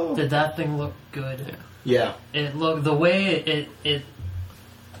digital! Did that thing look good? Yeah. It looked the way it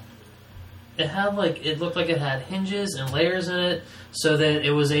had it looked like it had hinges and layers in it, so that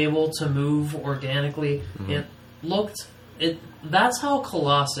it was able to move organically. That's how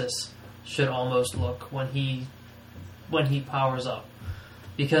Colossus should almost look when he powers up,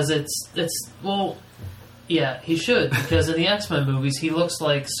 because he should, because in the X-Men movies he looks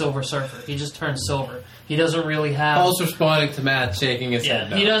like Silver Surfer. He just turns silver. He doesn't really have. Paul's responding to Matt shaking his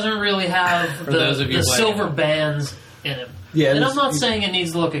head. He doesn't really have the silver bands in him. Yeah, and I'm not saying it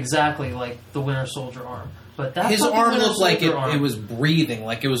needs to look exactly like the Winter Soldier arm, but that his arm looked like it was breathing,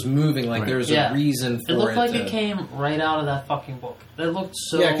 like it was moving, like there was a reason for it. It looked like it came right out of that fucking book. It looked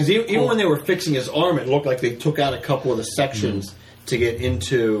so. Yeah, because even when they were fixing his arm, it looked like they took out a couple of the sections to get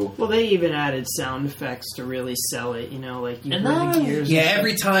into. Well, they even added sound effects to really sell it. You heard the gears. Yeah,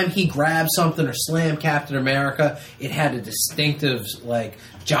 every time he grabbed something or slammed Captain America, it had a distinctive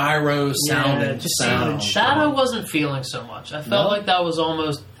gyro sound and sound. That I wasn't feeling so much. I felt like that was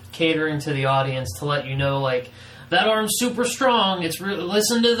almost catering to the audience to let you know, that arm's super strong. It's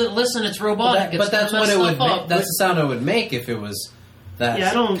listen, it's robotic. But that's what it would make. That's the sound it would make if it was.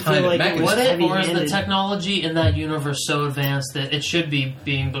 I don't feel like it was or is the technology in that universe so advanced that it should be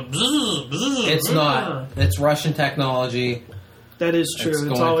being It's not. It's Russian technology. That is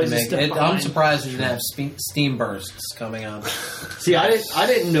true. It's always a step behind. I'm surprised we didn't have steam bursts coming out. See, I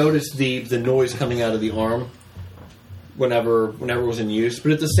didn't notice the noise coming out of the arm whenever it was in use,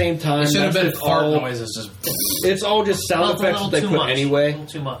 but at the same time, it should have been fart noises. It's all just sound effects that they put anyway. A little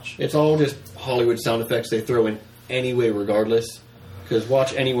too much. It's all just Hollywood sound effects they throw in anyway, regardless. Because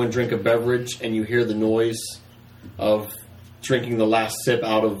watch anyone drink a beverage and you hear the noise of drinking the last sip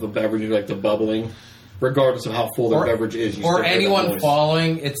out of the beverage, like the bubbling, regardless of how full their beverage is. Or anyone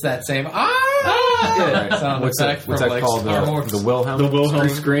falling, it's that same sound what's effect. What's that called? The Wilhelm? The Wilhelm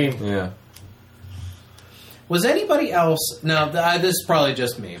scream. Yeah. Was anybody else... No, this is probably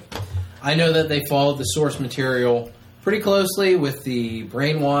just me. I know that they followed the source material pretty closely with the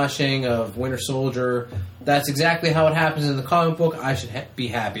brainwashing of Winter Soldier. That's exactly how it happens in the comic book. I should be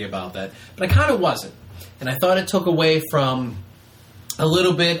happy about that. But I kind of wasn't. And I thought it took away from a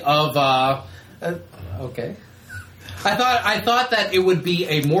little bit of... okay. I thought that it would be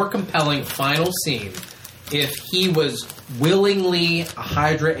a more compelling final scene if he was willingly a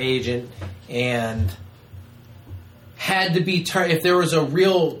Hydra agent and had to be... if there was a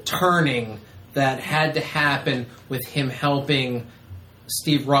real turning that had to happen with him helping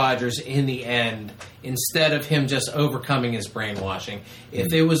Steve Rogers in the end, instead of him just overcoming his brainwashing.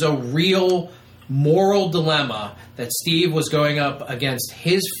 If it was a real moral dilemma that Steve was going up against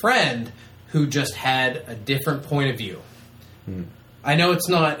his friend who just had a different point of view. I know it's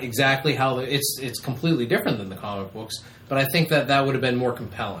not exactly how... It's completely different than the comic books, but I think that would have been more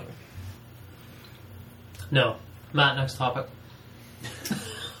compelling. No. Matt, next topic.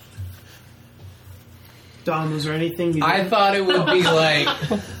 Don, was there anything I thought it would be like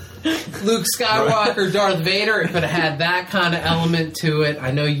Luke Skywalker, Darth Vader, if it had that kind of element to it. I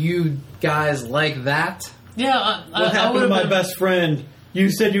know you guys like that. Yeah, what happened to my best friend?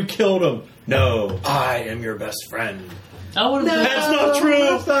 You said you killed him. No, I am your best friend. That's not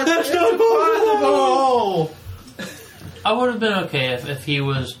true. That's not possible. I would have been okay if he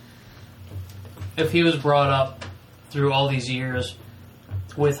was brought up through all these years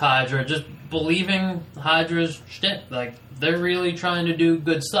with Hydra, just believing Hydra's shit. They're really trying to do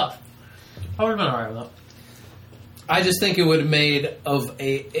good stuff. I would have been alright with that. I just think it would have made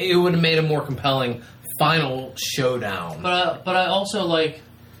a more compelling final showdown. But I also like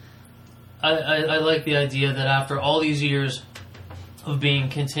I like the idea that after all these years of being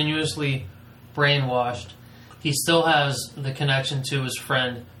continuously brainwashed, he still has the connection to his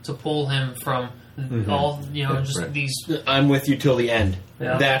friend to pull him from all these. I'm with you till the end.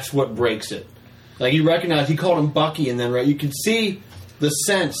 Yeah. That's what breaks it. You recognize he called him Bucky, and then you can see the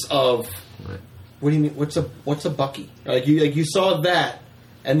sense of what do you mean? What's a Bucky? Like you saw that,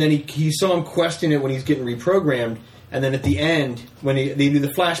 and then he saw him question it when he's getting reprogrammed, and then at the end when they do the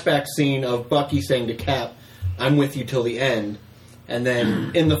flashback scene of Bucky saying to Cap, "I'm with you till the end," and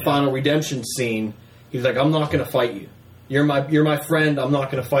then in the final redemption scene, he's like, "I'm not going to fight you. You're my friend. I'm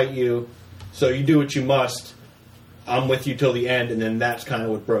not going to fight you. So you do what you must. I'm with you till the end," and then that's kind of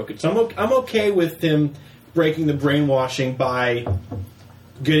what broke it. So I'm okay with him breaking the brainwashing by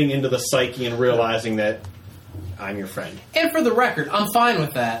getting into the psyche and realizing that I'm your friend. And for the record, I'm fine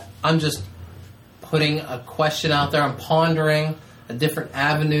with that. I'm just putting a question out there. I'm pondering a different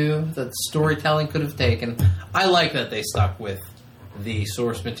avenue that storytelling could have taken. I like that they stuck with the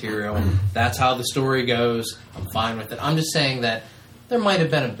source material. That's how the story goes. I'm fine with it. I'm just saying that there might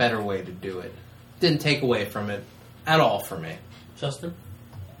have been a better way to do it. Didn't take away from it at all for me. Justin?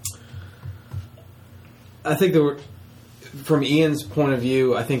 I think from Ian's point of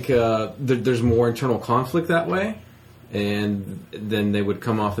view, I think there's more internal conflict that way, and then they would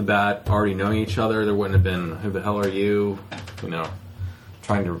come off the bat already knowing each other. There wouldn't have been, "Who the hell are you?"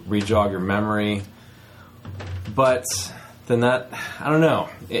 Trying to re-jog your memory. But then that, I don't know.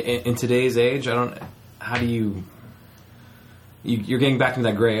 In today's age, how do you're getting back into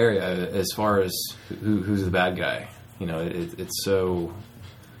that gray area as far as who's the bad guy.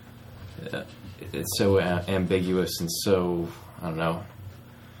 It's so ambiguous and so, I don't know,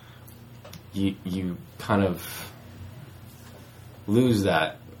 you kind of lose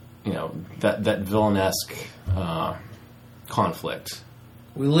that that villanesque conflict.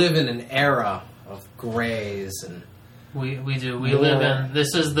 We live in an era of grays, and we do. We live in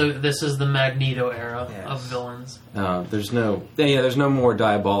this is the Magneto era of villains. There's no more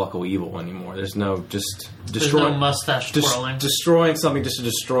diabolical evil anymore. There's no there's no mustache twirling, destroying something just to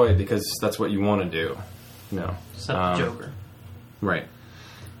destroy it because that's what you want to do. No, except the Joker. Right.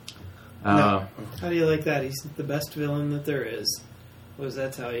 How do you like that? He's the best villain that there is. What does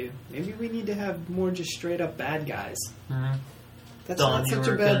that tell you? Maybe we need to have more just straight up bad guys. Mm-hmm. That's Don, not you such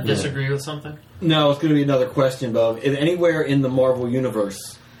were a going bad to disagree with something? No, it's going to be another question, Bo. Anywhere in the Marvel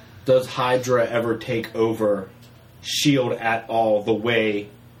Universe, does Hydra ever take over S.H.I.E.L.D. at all the way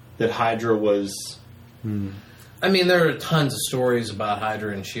that Hydra was... I mean, there are tons of stories about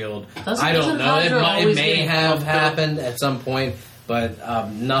Hydra and S.H.I.E.L.D. I don't Isn't know. Hydra It always may getting have pumped up? happened at some point, but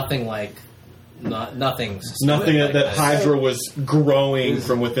nothing like... nothing Nothing like that Hydra was growing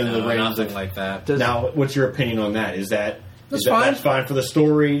from within the No, range nothing of... like that. Now, what's your opinion on that? Is that That's that's fine for the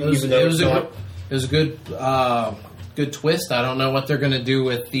story, It was, even though it was it's a not... good, it was a good good twist. I don't know what they're going to do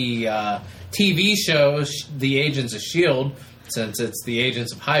with the TV show, The Agents of S.H.I.E.L.D., since it's The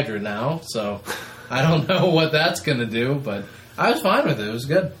Agents of Hydra now. So I don't know what that's going to do, but I was fine with it. It was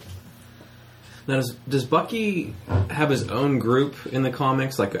good. Now, does Bucky have his own group in the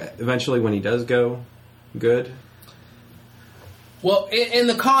comics? Like, eventually when he does go good? Well, in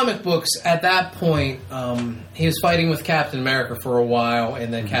the comic books, at that point, he was fighting with Captain America for a while,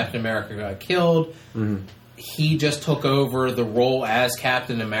 and then Captain America got killed. Mm-hmm. He just took over the role as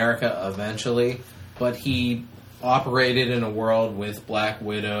Captain America eventually, but he operated in a world with Black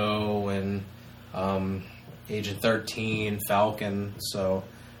Widow and Agent 13, Falcon. So,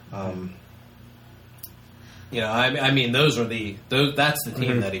 I mean, that's the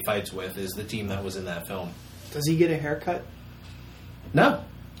team that he fights with, is the team that was in that film. Does he get a haircut? No,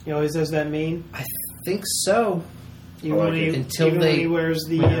 He always does that mane. I think so. Even when he wears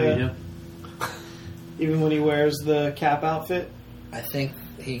the even when he wears the Cap outfit. I think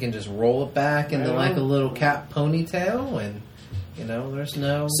he can just roll it back into like a little Cap ponytail, and there's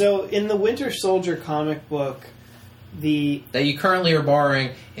no... So in the Winter Soldier comic book, that you currently are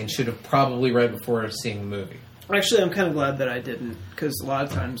borrowing and should have probably read before seeing the movie. Actually, I'm kind of glad that I didn't, because a lot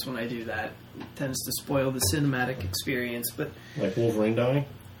of times when I do that, it tends to spoil the cinematic experience. But Like Wolverine dying?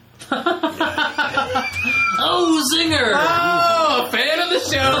 Oh, zinger! Oh, a fan of the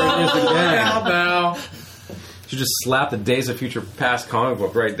show! How about... You should just slap the Days of Future Past comic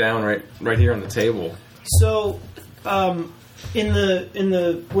book right down, right here on the table. so, in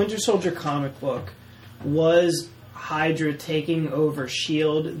the Winter Soldier comic book, was Hydra taking over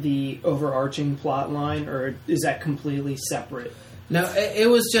S.H.I.E.L.D. the overarching plot line, or is that completely separate? No, it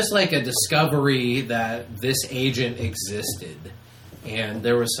was just like a discovery that this agent existed. And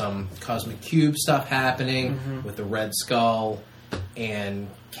there was some Cosmic Cube stuff happening with the Red Skull, and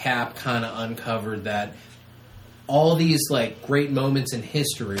Cap kind of uncovered that all these like great moments in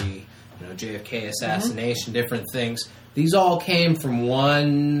history, JFK assassination, different things, these all came from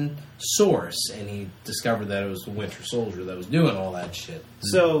one source, and he discovered that it was the Winter Soldier that was doing all that shit.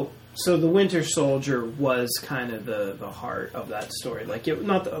 So So the Winter Soldier was kind of the heart of that story. Like,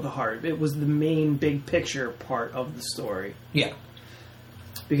 not the heart. It was the main big picture part of the story. Yeah.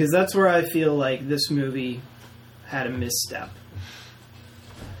 Because that's where I feel like this movie had a misstep.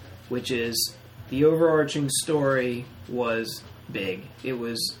 Which is, the overarching story was big. It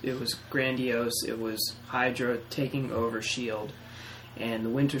was grandiose. It was Hydra taking over S.H.I.E.L.D. And the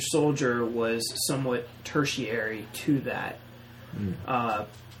Winter Soldier was somewhat tertiary to that.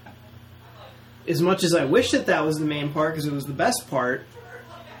 As much as I wish that was the main part, because it was the best part,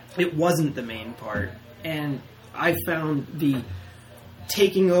 it wasn't the main part. And I found the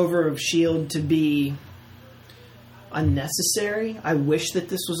taking over of S.H.I.E.L.D. to be unnecessary. I wish that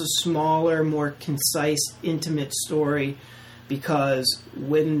this was a smaller, more concise, intimate story, because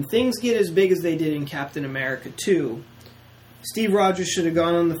when things get as big as they did in Captain America 2, Steve Rogers should have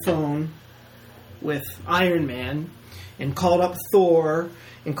gone on the phone with Iron Man and called up Thor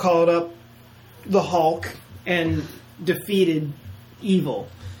and called up the Hulk and defeated evil.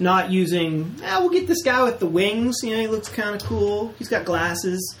 Not using, we'll get this guy with the wings. You know, he looks kind of cool. He's got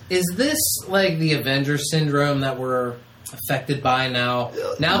glasses. Is this like the Avengers syndrome that we're affected by now?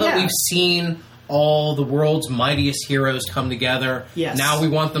 Now that we've seen all the world's mightiest heroes come together, yes. Now we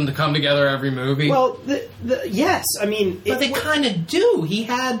want them to come together every movie? Well, yes. I mean... But they kind of do. He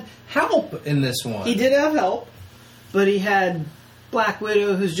had help in this one. He did have help, but he had Black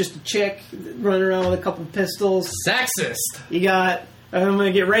Widow, who's just a chick, running around with a couple pistols. Sexist. You got... I'm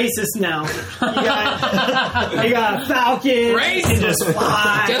going to get racist now. You got a Falcon. Racist. Can just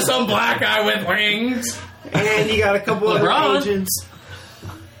fly. Just some black guy with wings. And you got a couple other agents.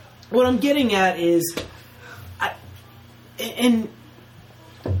 What I'm getting at is...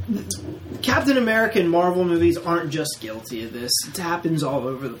 Captain America and Marvel movies aren't just guilty of this. It happens all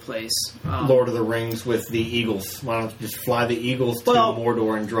over the place. Lord of the Rings with the Eagles. Why don't you just fly the Eagles to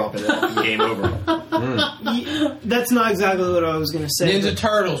Mordor and drop it off and game over? That's not exactly what I was going to say. Ninja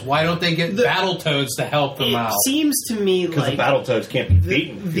Turtles, why don't they get Battletoads to help them out? It seems to me because like... the Battletoads can't be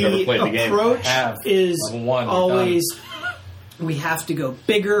beaten if you've ever played the game. The approach is always... We have to go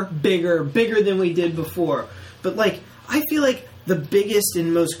bigger than we did before. But, like, I feel like the biggest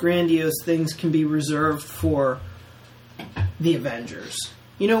and most grandiose things can be reserved for the Avengers.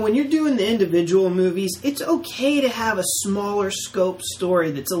 You know, when you're doing the individual movies, it's okay to have a smaller scope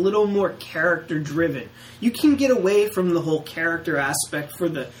story that's a little more character driven. You can get away from the whole character aspect for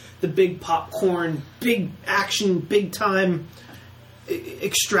the big popcorn, big action, big time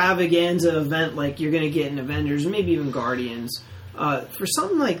extravaganza event like you're going to get in Avengers, maybe even Guardians. For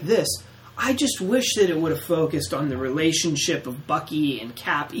something like this, I just wish that it would have focused on the relationship of Bucky and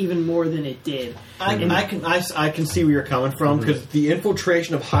Cap even more than it did. I can see where you're coming from, because the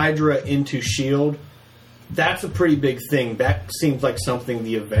infiltration of Hydra into S.H.I.E.L.D., that's a pretty big thing. That seems like something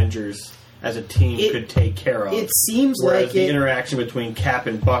the Avengers as a team could take care of. It seems whereas like the interaction between Cap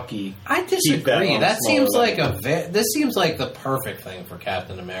and Bucky... I disagree. That seems like this seems like the perfect thing for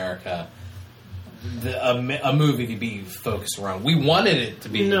Captain America. A movie to be focused around. We wanted it to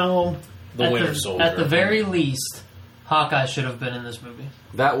be... No. The Winter Soldier. At the very least, Hawkeye should have been in this movie.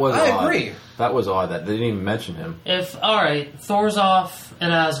 That was I odd. agree. That was odd that they didn't even mention him. Alright, Thor's off in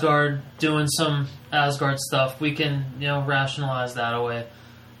Asgard doing some Asgard stuff. We can, rationalize that away.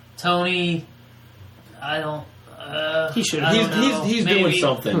 Tony, I don't... he should have. He's doing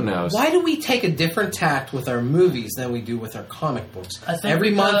something. Who knows? Why do we take a different tact with our movies than we do with our comic books? I think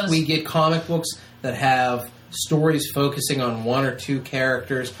every month we get comic books that have stories focusing on one or two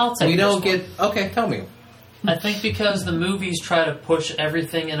characters. I'll take we don't this get... Okay, tell me. I think because the movies try to push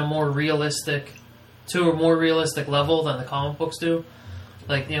everything in a more realistic level than the comic books do.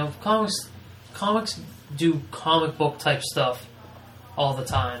 Like, comics do comic book type stuff all the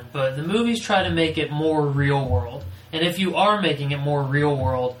time, but the movies try to make it more real world. And if you are making it more real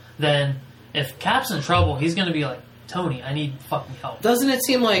world, then if Cap's in trouble, he's going to be like, Tony, I need fucking help. Doesn't it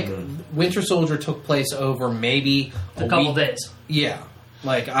seem like Winter Soldier took place over maybe a couple days? Yeah.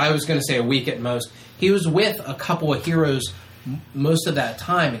 Like, I was going to say a week at most. He was with a couple of heroes most of that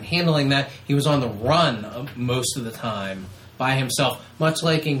time, and handling that, he was on the run most of the time by himself. Much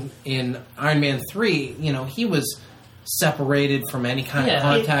like in Iron Man 3, he was separated from any kind of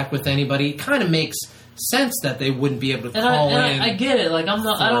contact with anybody. It kind of makes sense that they wouldn't be able to call in. I get it. Like,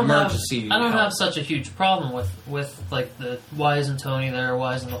 I don't have such a huge problem with like the why isn't Tony there?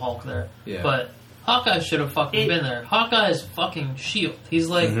 Why isn't the Hulk there? Yeah. But Hawkeye should have fucking been there. Hawkeye is fucking S.H.I.E.L.D. He's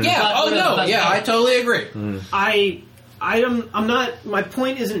like, I totally agree. I'm not. My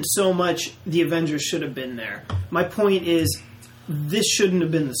point isn't so much the Avengers should have been there. My point is this shouldn't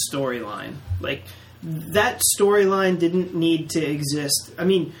have been the storyline. Like, that storyline didn't need to exist. I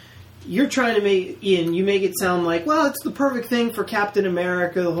mean, you're trying to make Ian. You make it sound like, well, it's the perfect thing for Captain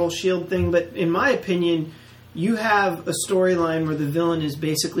America, the whole Shield thing. But in my opinion, you have a storyline where the villain is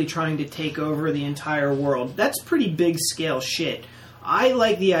basically trying to take over the entire world. That's pretty big scale shit. I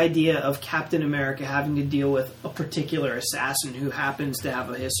like the idea of Captain America having to deal with a particular assassin who happens to have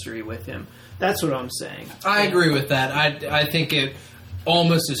a history with him. That's what I'm saying. I agree with that. I think it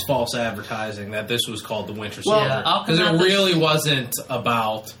almost is false advertising that this was called the Winter Soldier. I'll Because come it at this- really wasn't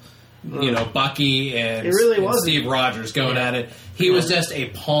about, Bucky and, It really and wasn't. Steve Rogers going at it. He was just a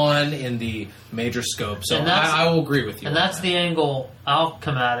pawn in the major scope. So And that's- I will agree with you. And on that's that. the angle I'll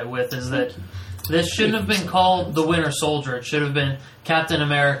come at it with, is that this shouldn't have been called the Winter Soldier. It should have been Captain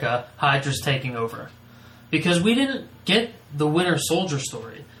America, Hydra's taking over. Because we didn't get the Winter Soldier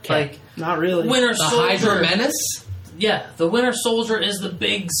story. Like, Not really. Winter The Soldier... Hydra Menace? Yeah, the Winter Soldier is the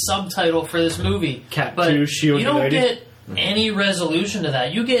big subtitle for this movie. Cap but 2, Shield you don't United. get any resolution to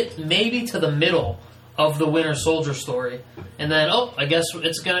that. You get maybe to the middle of the Winter Soldier story. And then, I guess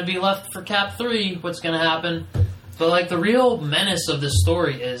it's going to be left for Cap 3. What's going to happen? But, like, the real menace of this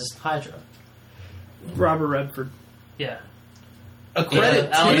story is Hydra. Robert Redford. Yeah. A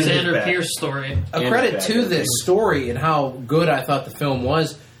credit to Alexander Bad. Pierce story. A And credit it's to bad. this story and how good I thought the film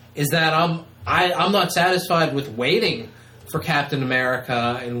was is that I'm not satisfied with waiting for Captain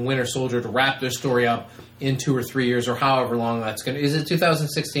America and Winter Soldier to wrap their story up in 2 or 3 years or however long that's going to... Is it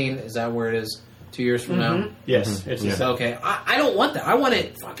 2016? Is that where it is? 2 years from now? Yes, it's the same. Okay. I don't want that. I want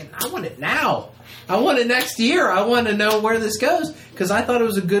it now. I want it next year. I want to know where this goes because I thought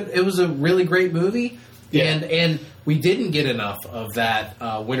it was a really great movie. Yeah. And we didn't get enough of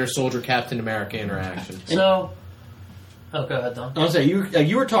that Winter Soldier Captain America interaction. So... Oh, go ahead, Don. I'll say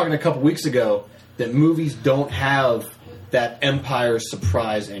you were talking a couple weeks ago that movies don't have that Empire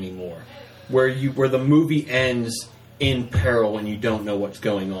surprise anymore, where the movie ends in peril and you don't know what's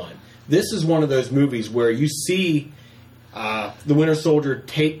going on. This is one of those movies where you see the Winter Soldier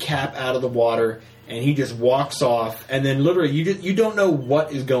take Cap out of the water and he just walks off, and then literally you don't know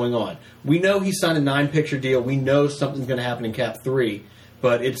what is going on. We know he signed a 9-picture deal. We know something's going to happen in Cap 3,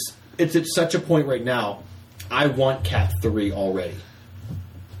 but it's at such a point right now. I want Cap 3 already.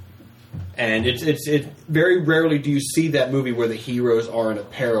 And it's very rarely do you see that movie where the heroes are in a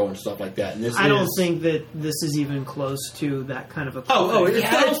peril and stuff like that. And this I don't think that this is even close to that kind of a... it's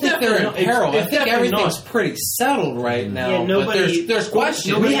I don't think they're in definitely- peril. it's I think definitely everything's not. pretty settled right now. Yeah, nobody- But there's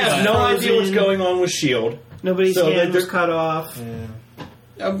questions. We have no Frozen. idea what's going on with S.H.I.E.L.D. Nobody's So hand was they're- cut off.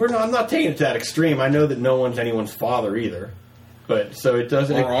 I'm not taking it to that extreme. I know that no one's anyone's father either. But so it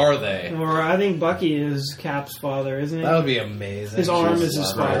doesn't... Or are they? Or I think Bucky is Cap's father, isn't he? That would be amazing. His arm is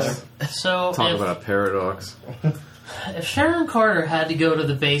his father. So, Talk about a paradox. if Sharon Carter had to go to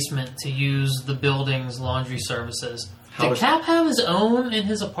the basement to use the building's laundry services, did Cap have his own in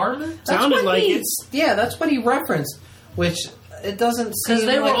his apartment? Sounded like it. Yeah, that's what he referenced. Which it doesn't seem Because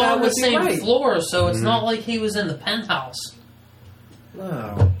they were like that on the would be same right. floor, so it's not like he was in the penthouse.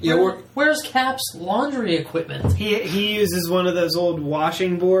 No. Where's Cap's laundry equipment? He uses one of those old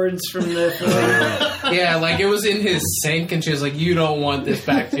washing boards from the film. Yeah, like it was in his sink, and she was like, "You don't want this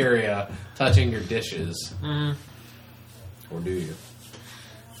bacteria touching your dishes." Or do you?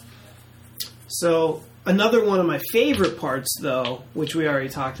 So another one of my favorite parts, though, which we already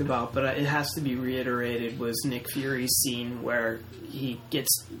talked about, but it has to be reiterated, was Nick Fury's scene where he gets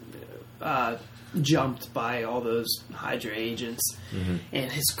jumped by all those Hydra agents, and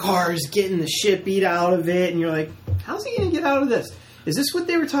his car is getting the shit beat out of it, and you're like, how's he going to get out of this? Is this what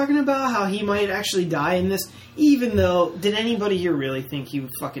they were talking about? How he might actually die in this? Even though, did anybody here really think he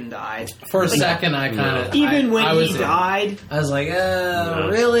fucking died? For a second, I kind of Even when I he was died, I was like,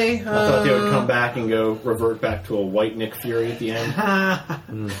 really? I thought they would come back and revert back to a white Nick Fury at the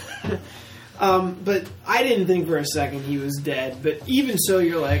end. but I didn't think for a second he was dead. But even so,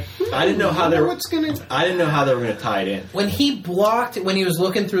 you're like, I didn't know how they were. What's gonna? I didn't know how they were going to tie it in. When he was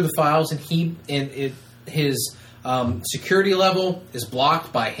looking through the files, and his security level is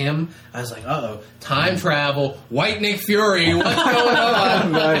blocked by him, I was like, uh-oh, time travel, white Nick Fury, what's going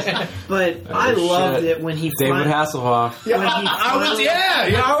on? But I loved it when he David Hasselhoff. when he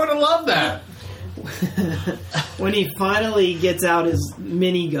I would have loved that. when he finally gets out his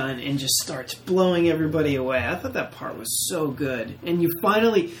minigun and just starts blowing everybody away. I thought that part was so good. And you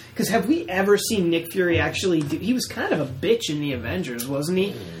finally... Because have we ever seen Nick Fury actually do... He was kind of a bitch in the Avengers, wasn't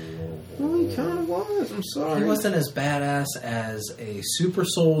he? Well, he kind of was. I'm sorry. He wasn't as badass as a super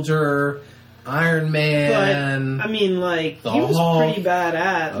soldier, Iron Man. But, I mean, like, the he was Hulk, pretty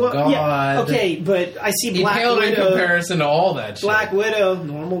badass. a Well, yeah, god. okay, but I see He Black paled in Widow... comparison to all that shit. Black Widow,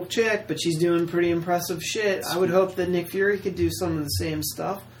 normal chick, but she's doing pretty impressive shit. I would hope that Nick Fury could do some of the same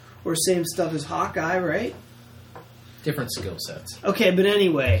stuff. or same stuff as Hawkeye, right? Different skill sets. Okay, but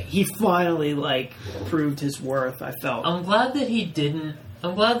anyway, he finally proved his worth. I felt. I'm glad that he didn't.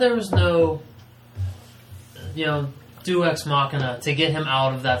 I'm glad there was no, Deus Ex Machina to get him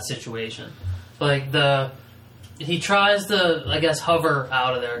out of that situation. He tries to, I guess, hover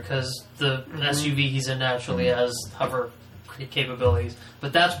out of there because the SUV he's in naturally has hover capabilities,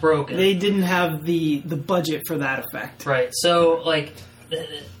 but that's broken. They didn't have the budget for that effect. Right. So,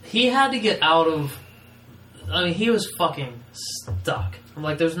 he had to get out of. I mean, he was fucking stuck. I'm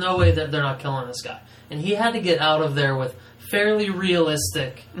like, there's no way that they're not killing this guy, and he had to get out of there with fairly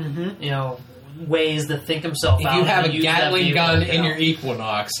realistic, ways to think himself If out. you have and a use that Gatling vehicle gun to get in out. your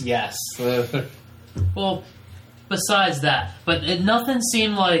Equinox, yes. Well, besides that, but nothing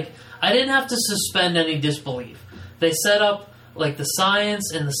seemed like I didn't have to suspend any disbelief. They set up the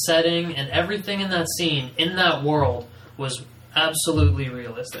science and the setting and everything in that scene in that world was absolutely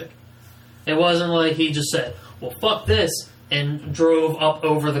realistic. It wasn't like he just said, "Well, fuck this," and drove up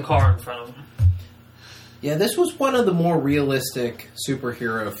over the car in front of him. Yeah, this was one of the more realistic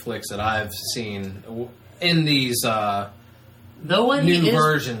superhero flicks that I've seen in these Though when new he is,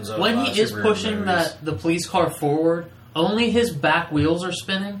 versions of when he is superhero pushing movies. the police car forward, only his back wheels are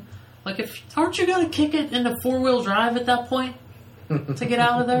spinning. Aren't you going to kick it into 4-wheel drive at that point to get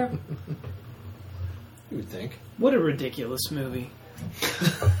out of there? You would think. What a ridiculous movie.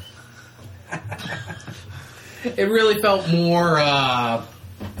 It really felt more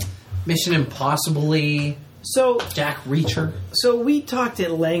Mission Impossible-y, So Jack Reacher. So we talked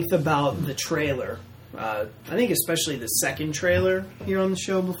at length about the trailer. I think especially the second trailer here on the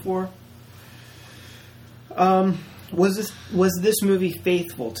show before. Was this movie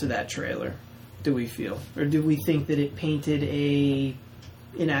faithful to that trailer? Do we feel, or do we think that it painted a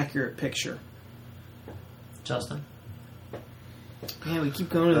inaccurate picture? Justin? Man, we keep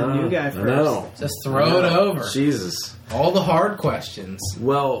going to the new guy first. No. Just throw it over. Jesus. All the hard questions.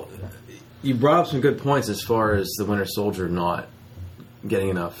 Well, you brought up some good points as far as the Winter Soldier not getting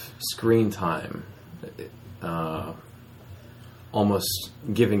enough screen time. Almost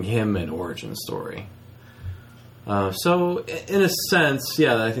giving him an origin story. So, in a sense,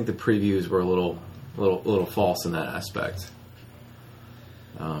 yeah, I think the previews were a little false in that aspect.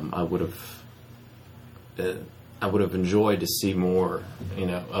 I would have enjoyed to see more,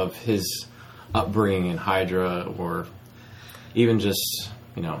 of his upbringing in Hydra, or even just,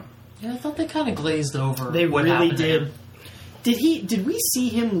 Yeah, I thought they kind of glazed over. They what really happened to did. him. Did we see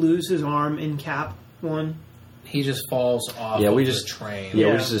him lose his arm in Cap 1? He just falls off Yeah, we of just- the train. yeah,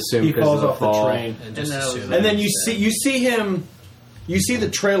 Yeah. we just assumed He because falls of the off the fall. train. And just And that was- assume And then that you see him, you see the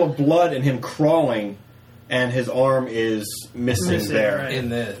trail of blood and him crawling, and his arm is missing there. right. in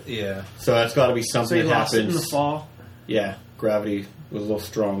the So that's got to be So something he that lost it in happens. the fall. Yeah, gravity was a little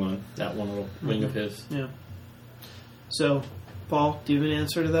strong on that one little wing of his. Yeah. So, Paul, do you have an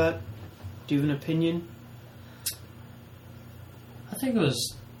answer to that? Do you have an opinion? I think it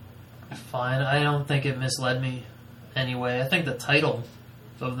was fine. I don't think it misled me anyway. I think the title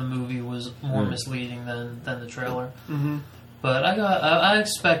of the movie was more misleading than the trailer. Mm-hmm. But I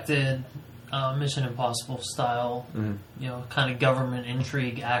expected Mission Impossible style, kind of government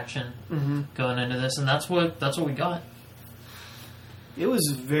intrigue action Mm-hmm. going into this, and that's what we got. It was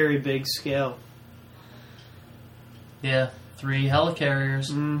a very big scale. Yeah, 3 helicarriers,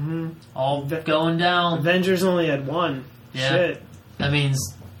 Mm-hmm. all going down. Avengers only had 1. Yeah. Shit. That means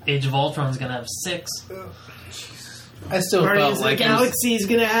Age of Ultron's gonna have 6, I still Guardians felt of the like it was, Galaxy is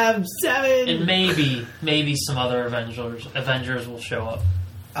gonna have 7. and maybe some other Avengers will show up.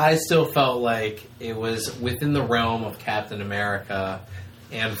 I still felt like it was within the realm of Captain America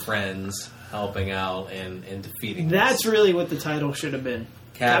and friends helping out and defeating That's really what the title should have been.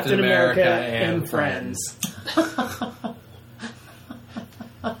 Captain America and friends.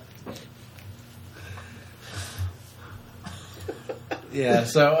 Yeah.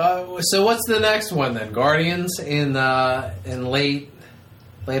 So what's the next one then? Guardians in late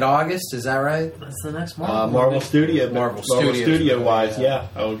August. Is that right? That's the next Marvel. Marvel movie. Studio, Marvel Studios, Studio wise, yeah. yeah.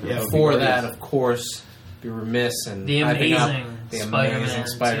 Oh, yeah. Before that, of course, be remiss and The hyping up Amazing the Spider-Man Amazing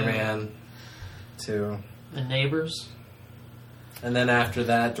Spider-Man 2. The Neighbors, And then after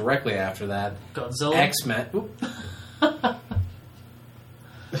that, directly after that, Godzilla. X-Men. Oop.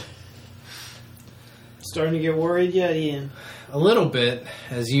 Starting to get worried yet, Ian? A little bit.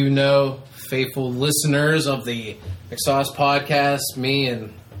 As you know, faithful listeners of the Exhaust Podcast, me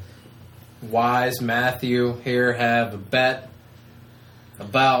and Wise Matthew here have a bet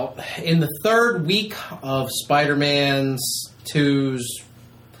about in the third week of Spider-Man's 2's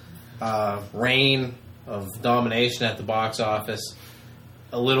reign of domination at the box office,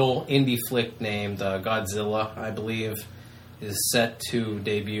 a little indie flick named Godzilla, I believe, is set to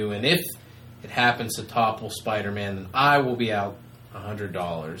debut. And if it happens to topple Spider-Man, then I will be out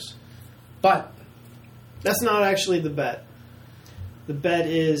 $100. But That's not actually the bet. The bet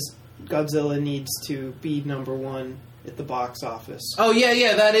is Godzilla needs to be number one at the box office. oh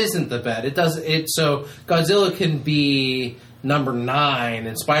yeah, that isn't the bet. It does it so Godzilla can be number 9,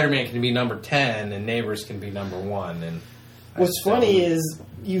 and Spider-Man can be number 10, and Neighbors can be number 1. And What's funny is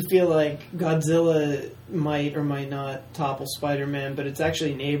you feel like Godzilla might or might not topple Spider-Man, but it's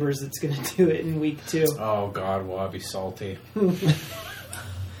actually Neighbors that's going to do it in week 2. oh God, will I be salty?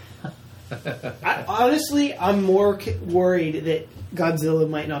 Honestly, I'm more worried that Godzilla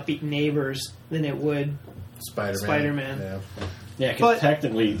might not beat Neighbors than it would Spider-Man. Yeah. Yeah, But- because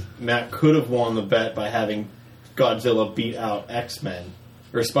technically Matt could have won the bet by having Godzilla beat out X-Men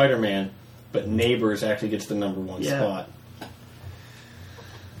or Spider-Man, but Neighbors actually gets the number 1 Yeah. spot.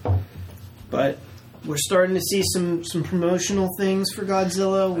 But we're starting to see some promotional things for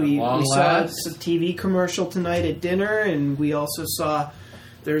Godzilla. We long saw last. a TV commercial tonight at dinner, and we also saw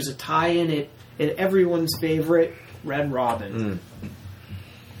there's a tie-in at everyone's favorite, Red Robin.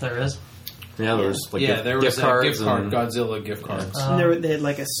 There is. Yeah, there was like There was gift a cards gift card, and- Godzilla gift cards. And they had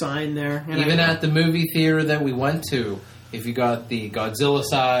like a sign there. And Even at the movie theater that we went to, if you got the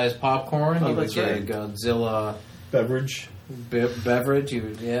Godzilla-sized popcorn, Oh, you would that's get right. a Godzilla Beverage. beverage. You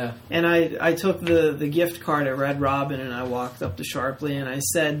would, yeah. And I took the gift card at Red Robin, and I walked up to Sharpley, and I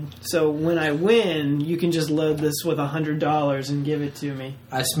said, so when I win, you can just load this with $100 and give it to me.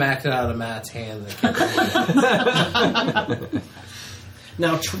 I smacked it out of Matt's hand. And kept it.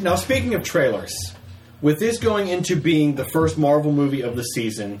 Now, speaking of trailers, with this going into being the first Marvel movie of the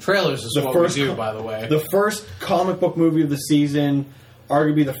season, Trailers is The what first we do, co- by the way. the first comic book movie of the season,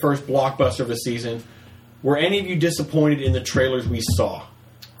 arguably the first blockbuster of the season, were any of you disappointed in the trailers we saw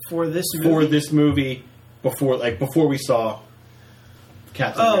For this movie. for this movie before we saw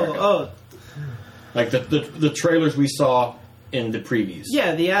Captain America? Oh, Like the trailers we saw in the previews.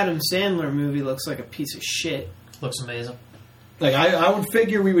 yeah, the Adam Sandler movie looks like a piece of shit. Looks amazing. Like I would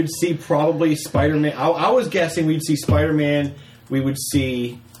figure we would see probably Spider-Man. I was guessing we'd see Spider-Man. We would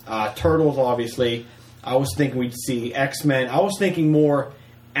see Turtles, obviously. I was thinking we'd see X-Men. I was thinking more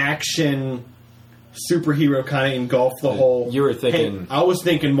action, superhero kind of engulf the whole. You were thinking- Hey, I was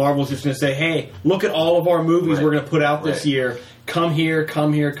thinking Marvel's just going to say, "Hey, look at all of our movies Right. we're going to put out this Right. year. Come here,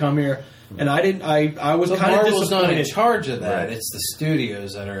 come here, come here." And I didn't. I was But kind of Marvel's not in disappointed. charge of that. Right. It's the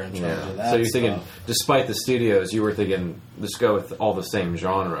studios that are in charge of that. So you're thinking, stuff. despite the studios, you were thinking, let's go with all the same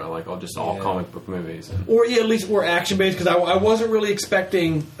genre, like all Yeah. comic book movies. And, Or at least more action based, because I wasn't really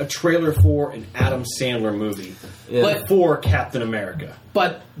expecting a trailer for an Adam Sandler movie yeah. But- for Captain America.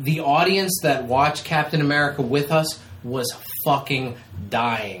 But the audience that watched Captain America with us was fucking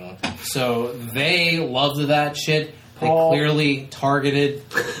dying. So they loved that shit. They Paul. clearly targeted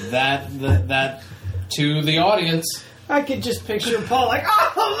that to the audience. I could just picture Paul like,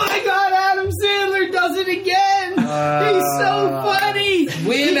 oh my god, Adam Sandler does it again! He's so funny!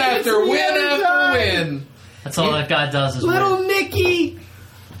 Win He after gets me win every after time. win. That's all that guy does is Little win. Nicky!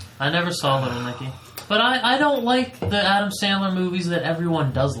 I never saw Little Nicky. But I don't like the Adam Sandler movies that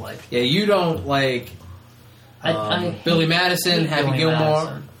everyone does like. Yeah, you don't like I Billy hate Madison, Happy Billy Gilmore,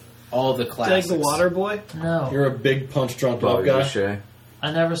 Madison. all the Like classics. the Water Boy? No. You're a big punch drunk love Bobby guy. Boucher.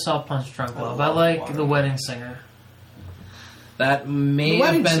 I never saw Punch Drunk Love. I love like Water The Wedding Singer. That may The have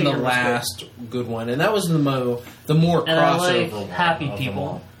Wedding been the Singer was last good one, and that was the more crossover And I like one Happy of them People.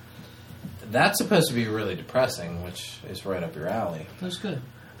 all. That's supposed to be really depressing, which is right up your alley. It was good.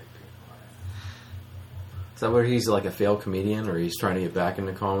 Is that where he's like a failed comedian, or he's trying to get back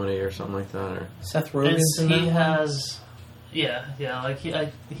into comedy or something like that? Or Seth Rogen's in He that one? has, yeah, like he Isn't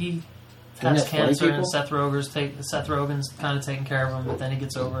has that Funny cancer, and People? Seth Rogen's kind of taking care of him, but then he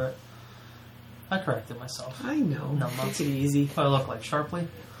gets over it. I corrected myself. I know. No, Take it easy. What do I look like, Sharpley?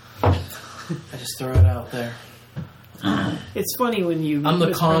 I just throw it out there. It's funny when you I'm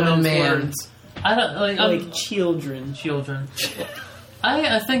the common mispronounce man. words I don't like. like children. Children.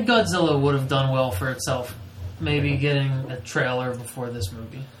 I think Godzilla would have done well for itself. Maybe getting a trailer before this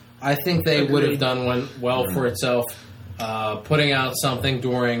movie. I think they would have Agreed. done well for itself. Putting out something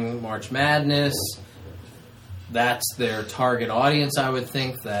during March Madness. That's their target audience, I would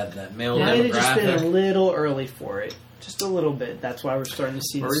think, that male Might have just been a demographic. little early for it. Just a little bit. That's why we're starting to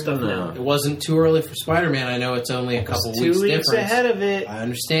see Or the stuff even, now. It wasn't too early for Spider-Man. I know it's only a couple It's 2 weeks weeks difference. ahead of it. I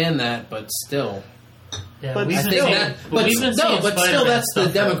understand that, but still. Yeah, But we've I been think seeing- that- but but we've been no, seeing but still, Spider-Man that's the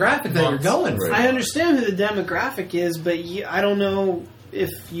stuff for demographic that you're months. going for. I understand who the demographic is, but I don't know if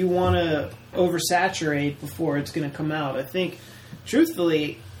you want to oversaturate before it's going to come out. I think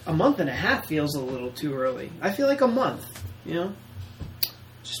truthfully, a month and a half feels a little too early. I feel like a month, you know?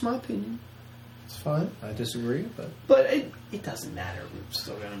 Just my opinion. It's fine. I disagree, but But it doesn't matter. We're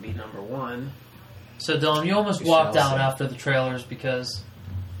still going to be number one. So, Dylan, you almost We walked shall out see. after the trailers because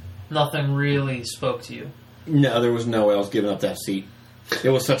nothing really spoke to you. No, there was no way I was giving up that seat. It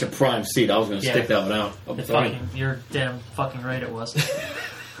was such a prime seat. I was going to Yeah. stick that one out. You're damn fucking right it was.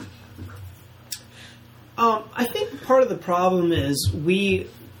 I think part of the problem is we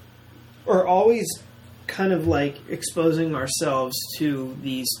are always kind of like exposing ourselves to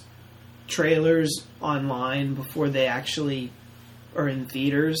these trailers online before they actually are in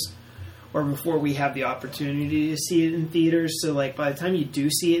theaters or before we have the opportunity to see it in theaters. So, like, by the time you do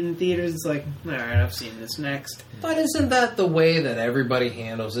see it in theaters, it's like, all right, I've seen this next. But isn't that the way that everybody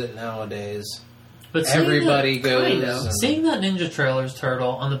handles it nowadays? But seeing Everybody that, goes. kind of. and- seeing that Ninja Trailers turtle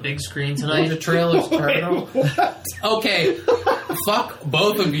on the big screen tonight. Ninja Trailers turtle. What? Okay, fuck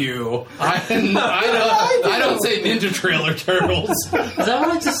both of you. I don't say Ninja Trailer turtles. Is that what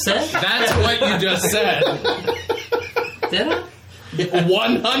I just said? That's what you just said. Did I?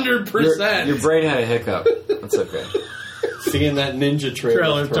 100%. Your brain had a hiccup. That's okay. Seeing that Ninja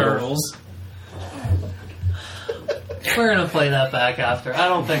Trailer turtles. We're gonna play that back after. I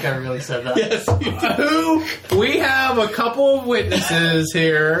don't think I really said that. Yes, who? We have a couple of witnesses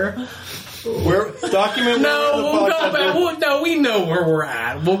here. We're document. No, we'll go back. No, we know where we're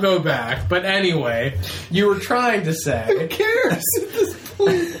at. We'll go back. But anyway, you were trying to say. Who cares at this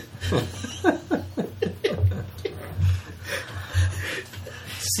point?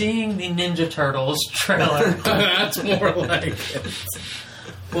 Seeing the Ninja Turtles trailer That's more like it.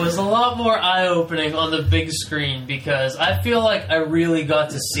 was a lot more eye-opening on the big screen because I feel like I really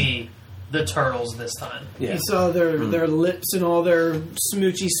got to see the turtles this time. Yeah. You saw their lips and all their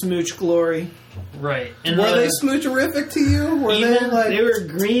smoochy smooch glory. Right. And Were they smoocherific to you? Were they Even- like? They were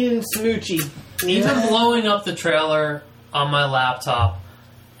green and smoochy. even blowing up the trailer on my laptop,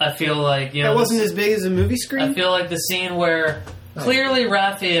 I feel like, you know, That wasn't as big as a movie I screen? feel like the scene where clearly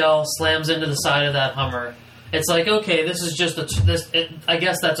Raphael slams into the side of that Hummer. It's like, okay, this is just I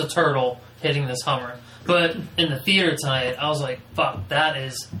guess that's a turtle hitting this Hummer. But in the theater tonight, I was like, fuck, that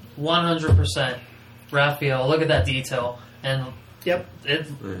is 100% Raphael. Look at that detail. And Yep.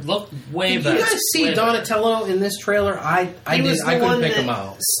 it looked way Did better. you guys see Way better. Donatello in this trailer? I He was did. the I couldn't one pick that him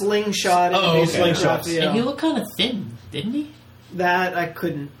out. slingshot. Oh, okay. Slingshots. Raphael. And he looked kind of thin, didn't he? That I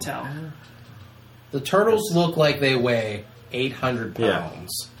couldn't tell. The turtles look like they weigh 800 Yeah.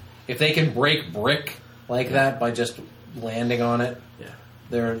 pounds. If they can break brick like that by just landing on it,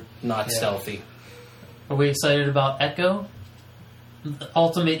 they're not Yeah. stealthy. Are we excited about Echo?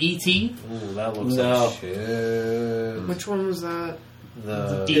 Ultimate E ET? Ooh, that looks No. like shit. Which one was that?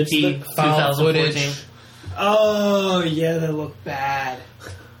 The ET the found 2014. footage. Oh, yeah, that looked bad.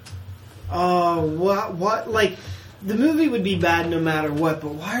 Oh, what? Like, the movie would be bad no matter what,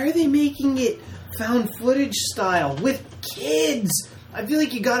 but why are they making it found footage style with kids? I feel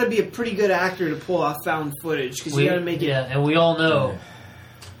like you gotta be a pretty good actor to pull off found footage, because you gotta make it... Yeah, and we all know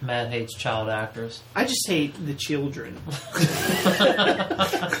Matt hates child actors. I just hate the children.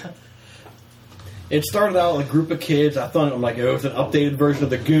 It started out with a group of kids. I thought it was an updated version of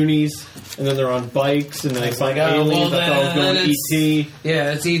the Goonies, and then they're on bikes, and then they find like, oh, aliens. well, I thought it was going then to it's- ET.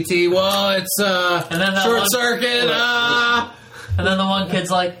 Yeah, it's ET. Well, it's And then that short one- circuit. And then the one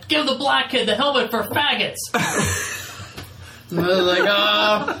kid's like, give the black kid the helmet for faggots! And I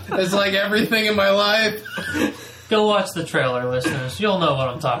was like, it's like everything in my life. Go watch the trailer, listeners. You'll know what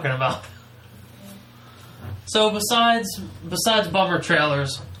I'm talking about. So besides bummer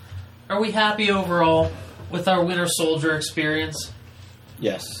trailers, are we happy overall with our Winter Soldier experience?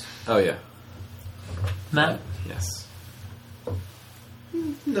 Yes. Oh yeah. Matt? Yes.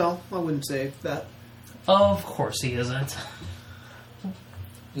 No, I wouldn't say that. Of course he isn't.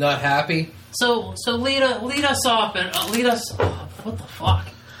 Not happy. So lead us off and lead us. What the fuck?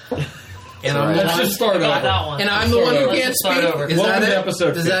 And I'm the Let's one. just start Got over. that one. And I'm the one who Let's can't just start speak. over. Is Welcome that to it?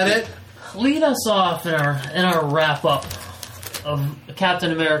 episode Is that 50. it? Lead us off in our wrap up of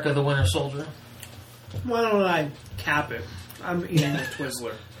Captain America: The Winter Soldier. Why don't I cap it? I'm eating a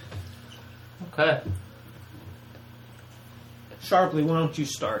Twizzler. Okay. Sharply, why don't you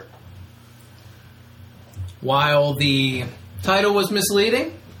start? While the title was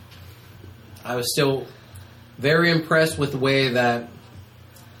misleading, I was still very impressed with the way that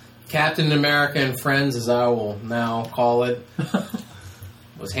Captain America and Friends, as I will now call it,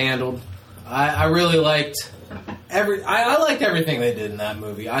 was handled. I really liked I liked everything they did in that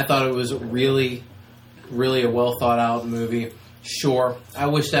movie. I thought it was really, really a well thought out movie. Sure, I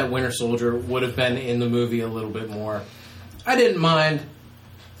wish that Winter Soldier would have been in the movie a little bit more. I didn't mind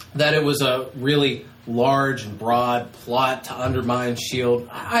that it was a really large and broad plot to undermine S.H.I.E.L.D.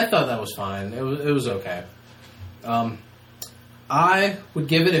 I thought that was fine. It was okay. I would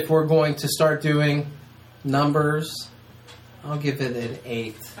give it, if we're going to start doing numbers, I'll give it an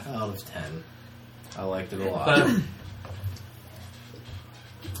 8 out of 10. I liked it a lot.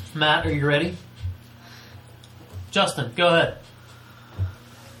 Matt, are you ready? Justin, go ahead.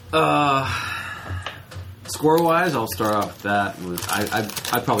 Score-wise, I'll start off with that.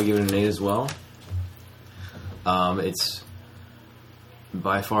 I'd probably give it an 8 as well. It's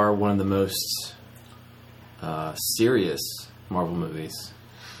by far one of the most serious Marvel movies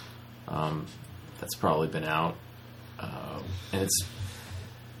that's probably been out, and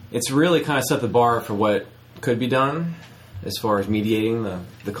it's really kind of set the bar for what could be done as far as mediating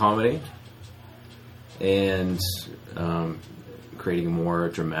the comedy and creating a more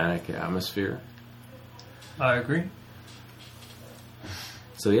dramatic atmosphere. I agree.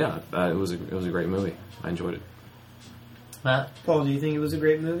 So yeah, it was a great movie. I enjoyed it. Matt, Paul, do you think it was a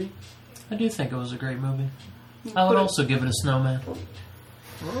great movie? I do think it was a great movie. I would also give it a snowman.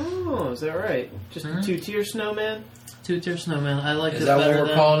 Oh, is that right? Just a two-tier snowman? Two-tier snowman. I liked Is it that better what we're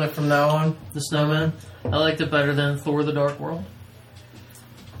than calling it from now on? the snowman. I liked it better than Thor: The Dark World.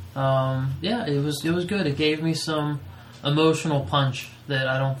 Yeah, it was good. It gave me some emotional punch that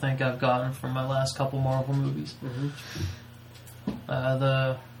I don't think I've gotten from my last couple Marvel movies.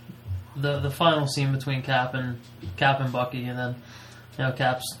 The final scene between Cap and Bucky, and then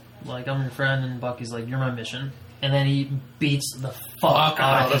Cap's like, "I'm your friend," and Bucky's like, "You're my mission," and then he beats the fuck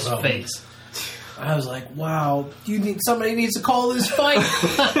out of his face. I was like, wow, somebody needs to call this fight.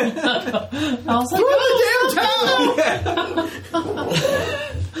 I was like,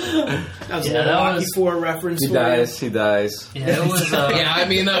 That was Yeah, a that Rocky was- 4 reference. He for you. dies. yeah, it was. Yeah, I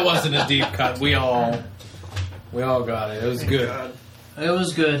mean, that wasn't a deep cut. We all got it. It was good. God. It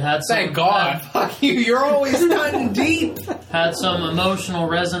was good. Had some, Thank God. Fuck you. You're always cutting deep. Had some emotional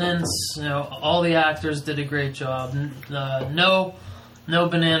resonance. All the actors did a great job. No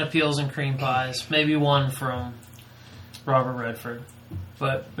banana peels and cream pies. Maybe one from Robert Redford.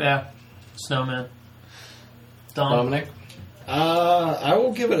 But yeah, Snowman. Dominic? I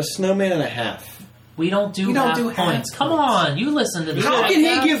will give it a snowman and a half. We don't do half points. Come on, you listen to this. How can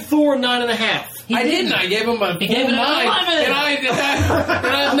he give Thor 9.5? I didn't. I gave him a He gave it full an 9. 11. And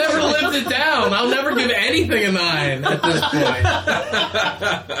I've never lived it down. I'll never give anything a 9 at this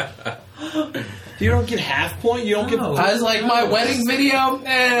point. You don't give half point? You don't give... No. I was like, my wedding video?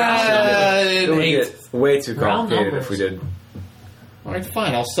 It would 8. get way too Round complicated numbers. if we did. All right,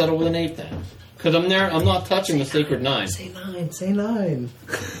 fine. I'll settle with an 8 then. Because I'm not touching the sacred 9. Say 9. Say 9.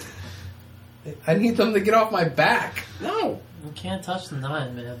 I need them to get off my back. No. You can't touch the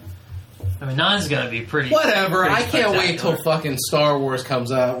 9, man. I mean, 9's gonna be pretty. Whatever. pretty I can't wait till spectacular. fucking Star Wars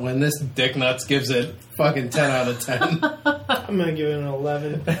comes out when this dick nuts gives it fucking 10 out of 10. I'm going to give it an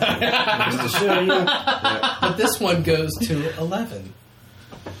 11. Just to show you. But this one goes to 11.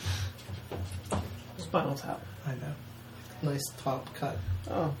 Spinal Tap. I know. Nice top cut.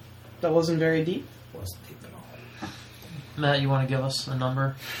 Oh, that wasn't very deep? Wasn't deep at all. Matt, you want to give us a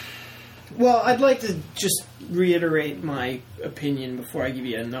number? Well, I'd like to just reiterate my opinion before I give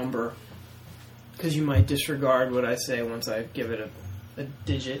you a number, because you might disregard what I say once I give it a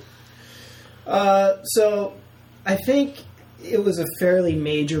digit. So, I think it was a fairly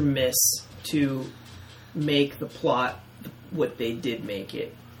major miss to make the plot what they did make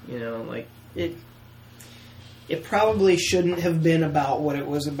it. It probably shouldn't have been about what it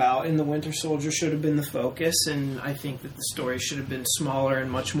was about, and the Winter Soldier should have been the focus, and I think that the story should have been smaller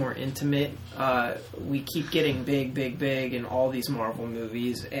and much more intimate. We keep getting big in all these Marvel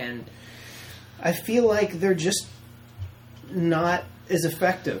movies, and I feel like they're just not as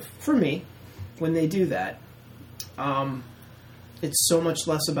effective, for me, when they do that. It's so much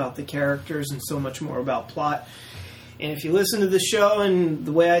less about the characters and so much more about plot. And if you listen to the show and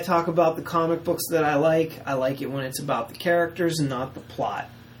the way I talk about the comic books that I like it when it's about the characters and not the plot.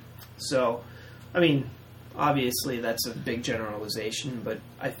 So, I mean, obviously that's a big generalization, but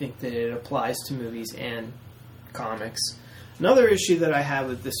I think that it applies to movies and comics. Another issue that I have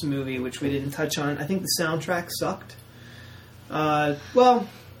with this movie, which we didn't touch on, I think the soundtrack sucked. Well,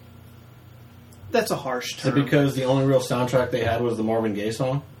 that's a harsh Is it term. because the only real soundtrack they had was the Marvin Gaye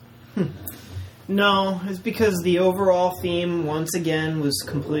song? No, it's because the overall theme, once again, was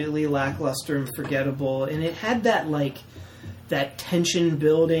completely lackluster and forgettable, and it had that tension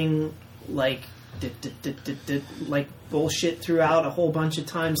building, like bullshit throughout a whole bunch of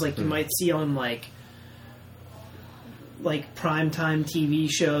times, like you might see on like primetime TV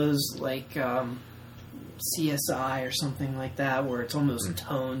shows, like CSI or something like that, where it's almost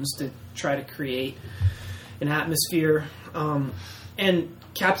tones to try to create an atmosphere. And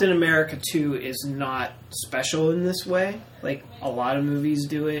Captain America 2 is not special in this way. Like, a lot of movies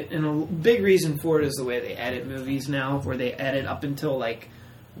do it. And a big reason for it is the way they edit movies now, where they edit up until, like,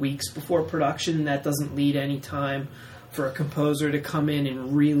 weeks before production. That doesn't lead any time for a composer to come in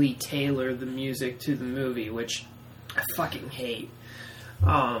and really tailor the music to the movie, which I fucking hate.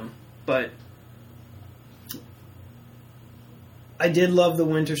 But I did love the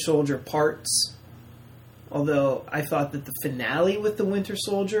Winter Soldier parts, although I thought that the finale with the Winter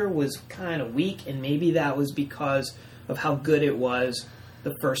Soldier was kind of weak, and maybe that was because of how good it was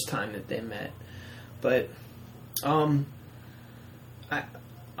the first time that they met. But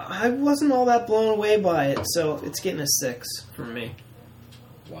I wasn't all that blown away by it, so it's getting a 6 from me.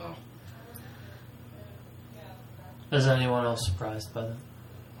 Wow. Is anyone else surprised by that?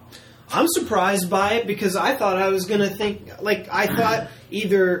 I'm surprised by it because I thought I was going to think... Like, I thought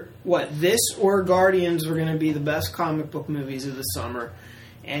either, this or Guardians were going to be the best comic book movies of the summer.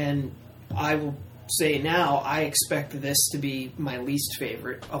 And I will say now, I expect this to be my least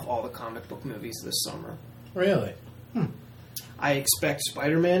favorite of all the comic book movies this summer. Really? I expect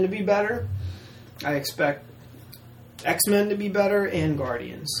Spider-Man to be better. I expect X-Men to be better, and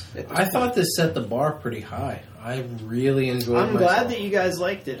Guardians. I thought this set the bar pretty high. I really enjoyed I'm myself. glad that you guys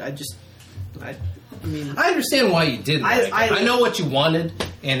liked it. I mean... I understand why you didn't like it. I know what you wanted,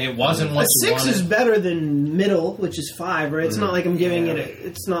 and it wasn't what you wanted. A 6 is better than middle, which is 5, right? It's not like I'm giving it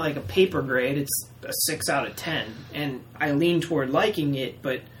it's not like a paper grade. It's a 6 out of 10. And I lean toward liking it,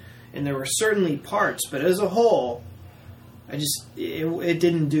 and there were certainly parts, but as a whole, it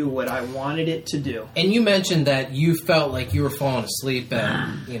didn't do what I wanted it to do. And you mentioned that you felt like you were falling asleep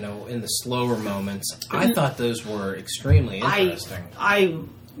at, in the slower moments. I thought those were extremely interesting. I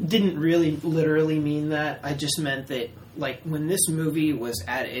didn't really literally mean that. I just meant that, like, when this movie was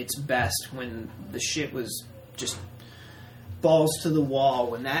at its best, when the shit was just balls to the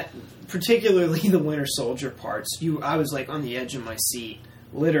wall, when that, particularly the Winter Soldier parts, I was, like, on the edge of my seat,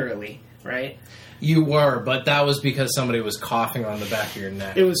 literally, right? You were, but that was because somebody was coughing on the back of your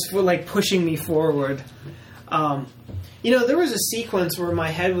neck. It was like pushing me forward. There was a sequence where my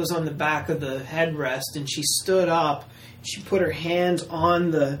head was on the back of the headrest, and she stood up. She put her hands on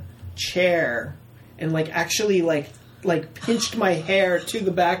the chair and actually pinched my hair to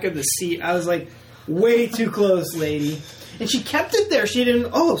the back of the seat. I was like, way too close, lady. And she kept it there. She didn't.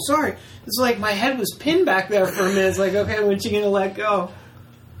 Oh, sorry. It's like my head was pinned back there for a minute. It's like, okay, when's she gonna let go?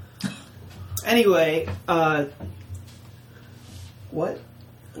 Anyway, what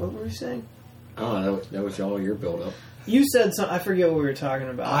were we saying? Oh, that was all your build-up. You said something. I forget what we were talking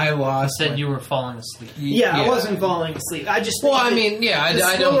about. I lost. You said you were falling asleep. Yeah, I wasn't falling asleep. I just. Well, I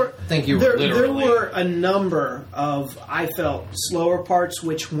don't think you were literally. There were a number of, I felt, slower parts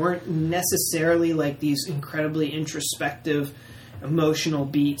which weren't necessarily like these incredibly introspective, emotional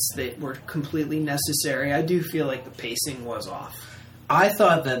beats that were completely necessary. I do feel like the pacing was off. I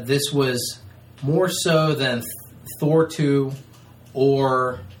thought that this was more so than Thor 2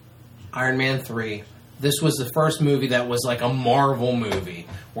 or Iron Man 3. This was the first movie that was like a Marvel movie,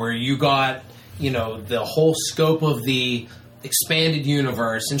 where you got, the whole scope of the expanded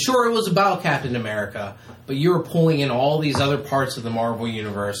universe. And sure, it was about Captain America, but you were pulling in all these other parts of the Marvel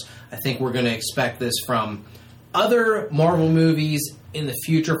universe. I think we're going to expect this from other Marvel movies in the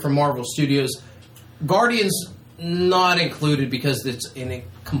future from Marvel Studios. Guardians not included because it's in a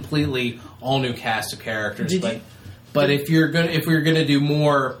completely all new cast of characters. But if we're gonna do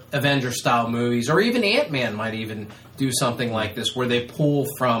more Avengers style movies, or even Ant-Man might even do something like this, where they pull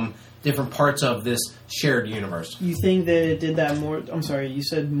from different parts of this shared universe. You think that it did that more? I'm sorry, you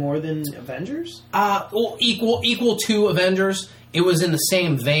said more than Avengers? Well, equal to Avengers. It was in the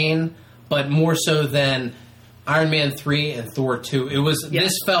same vein, but more so than Iron Man 3 and Thor 2. It was. Yes.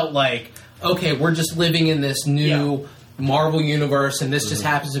 This felt like, okay, we're just living in this new Marvel universe, and this just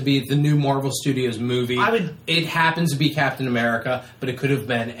happens to be the new Marvel Studios movie. It happens to be Captain America, but it could have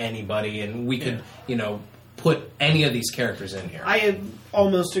been anybody, and we could, put any of these characters in here. I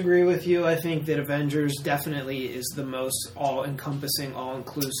almost agree with you. I think that Avengers definitely is the most all-encompassing,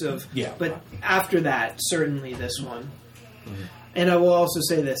 all-inclusive. Yeah. But after that, certainly this one. Mm-hmm. And I will also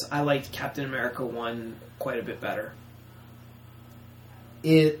say this. I liked Captain America 1 quite a bit better.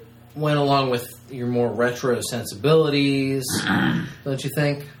 It went along with your more retro sensibilities, don't you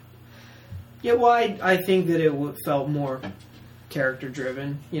think? Yeah, well, I think that it felt more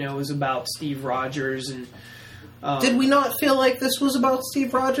character-driven. It was about Steve Rogers and... Did we not feel like this was about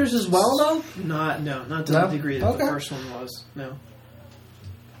Steve Rogers as well, though? Not to the degree that the first one was, no.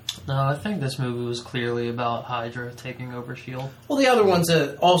 No, I think this movie was clearly about Hydra taking over S.H.I.E.L.D. Well, the other one's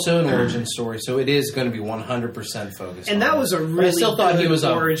also an origin story, so it is going to be 100% focused And on that it. was a But really I still thought good he was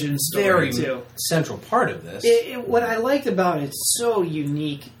a origin story, very too. central part of this. What I liked about it, it's so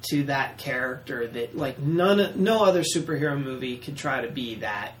unique to that character that like no other superhero movie could try to be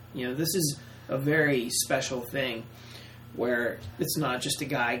that. You know, this is a very special thing where it's not just a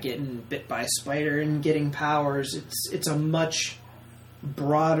guy getting bit by a spider and getting powers. It's a much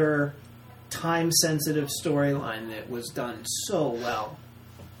broader, time-sensitive storyline that was done so well.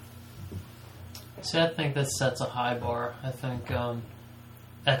 See, I think that sets a high bar. I think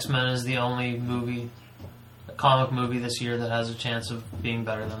X-Men is the only comic movie this year that has a chance of being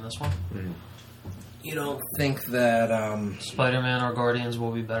better than this one. You don't think that Spider-Man or Guardians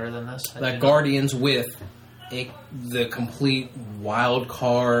will be better than this? that Guardians with the complete wild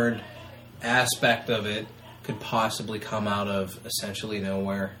card aspect of it could possibly come out of essentially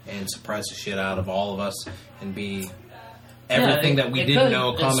nowhere and surprise the shit out of all of us and be everything that we didn't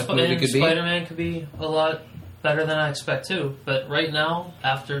know a comic movie could be? Spider-Man could be a lot better than I expect too. But right now,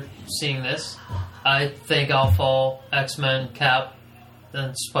 after seeing this, I think I'll fall X-Men, Cap,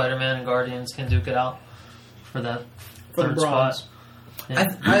 then Spider-Man and Guardians can duke it out for that For the third bronze. spot.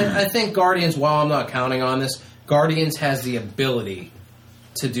 Yeah. I think Guardians, while I'm not counting on this, Guardians has the ability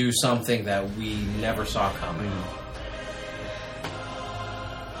to do something that we never saw coming.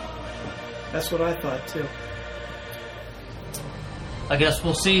 That's what I thought too. I guess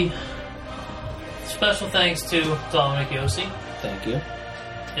we'll see. Special thanks to Dominic Yossi Thank you.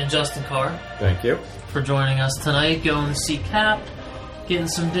 and Justin Carr Thank you. for joining us tonight, going to see Cap, getting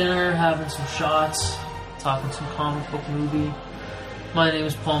some dinner, having some shots, talking some comic book movie. My name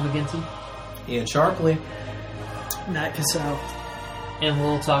is Paul McGinty, Ian Sharpley. Matt Cassell. and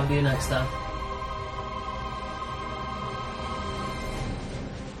we'll talk to you next time.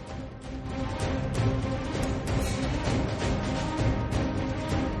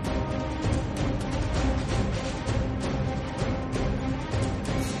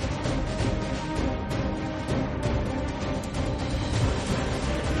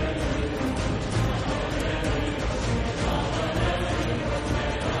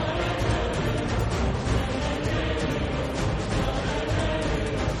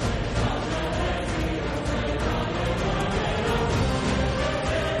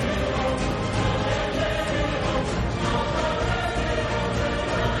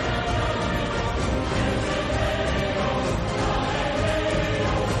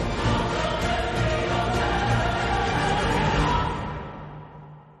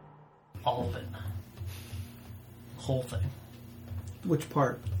 All of it. Whole thing. Which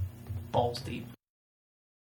part? Balls deep.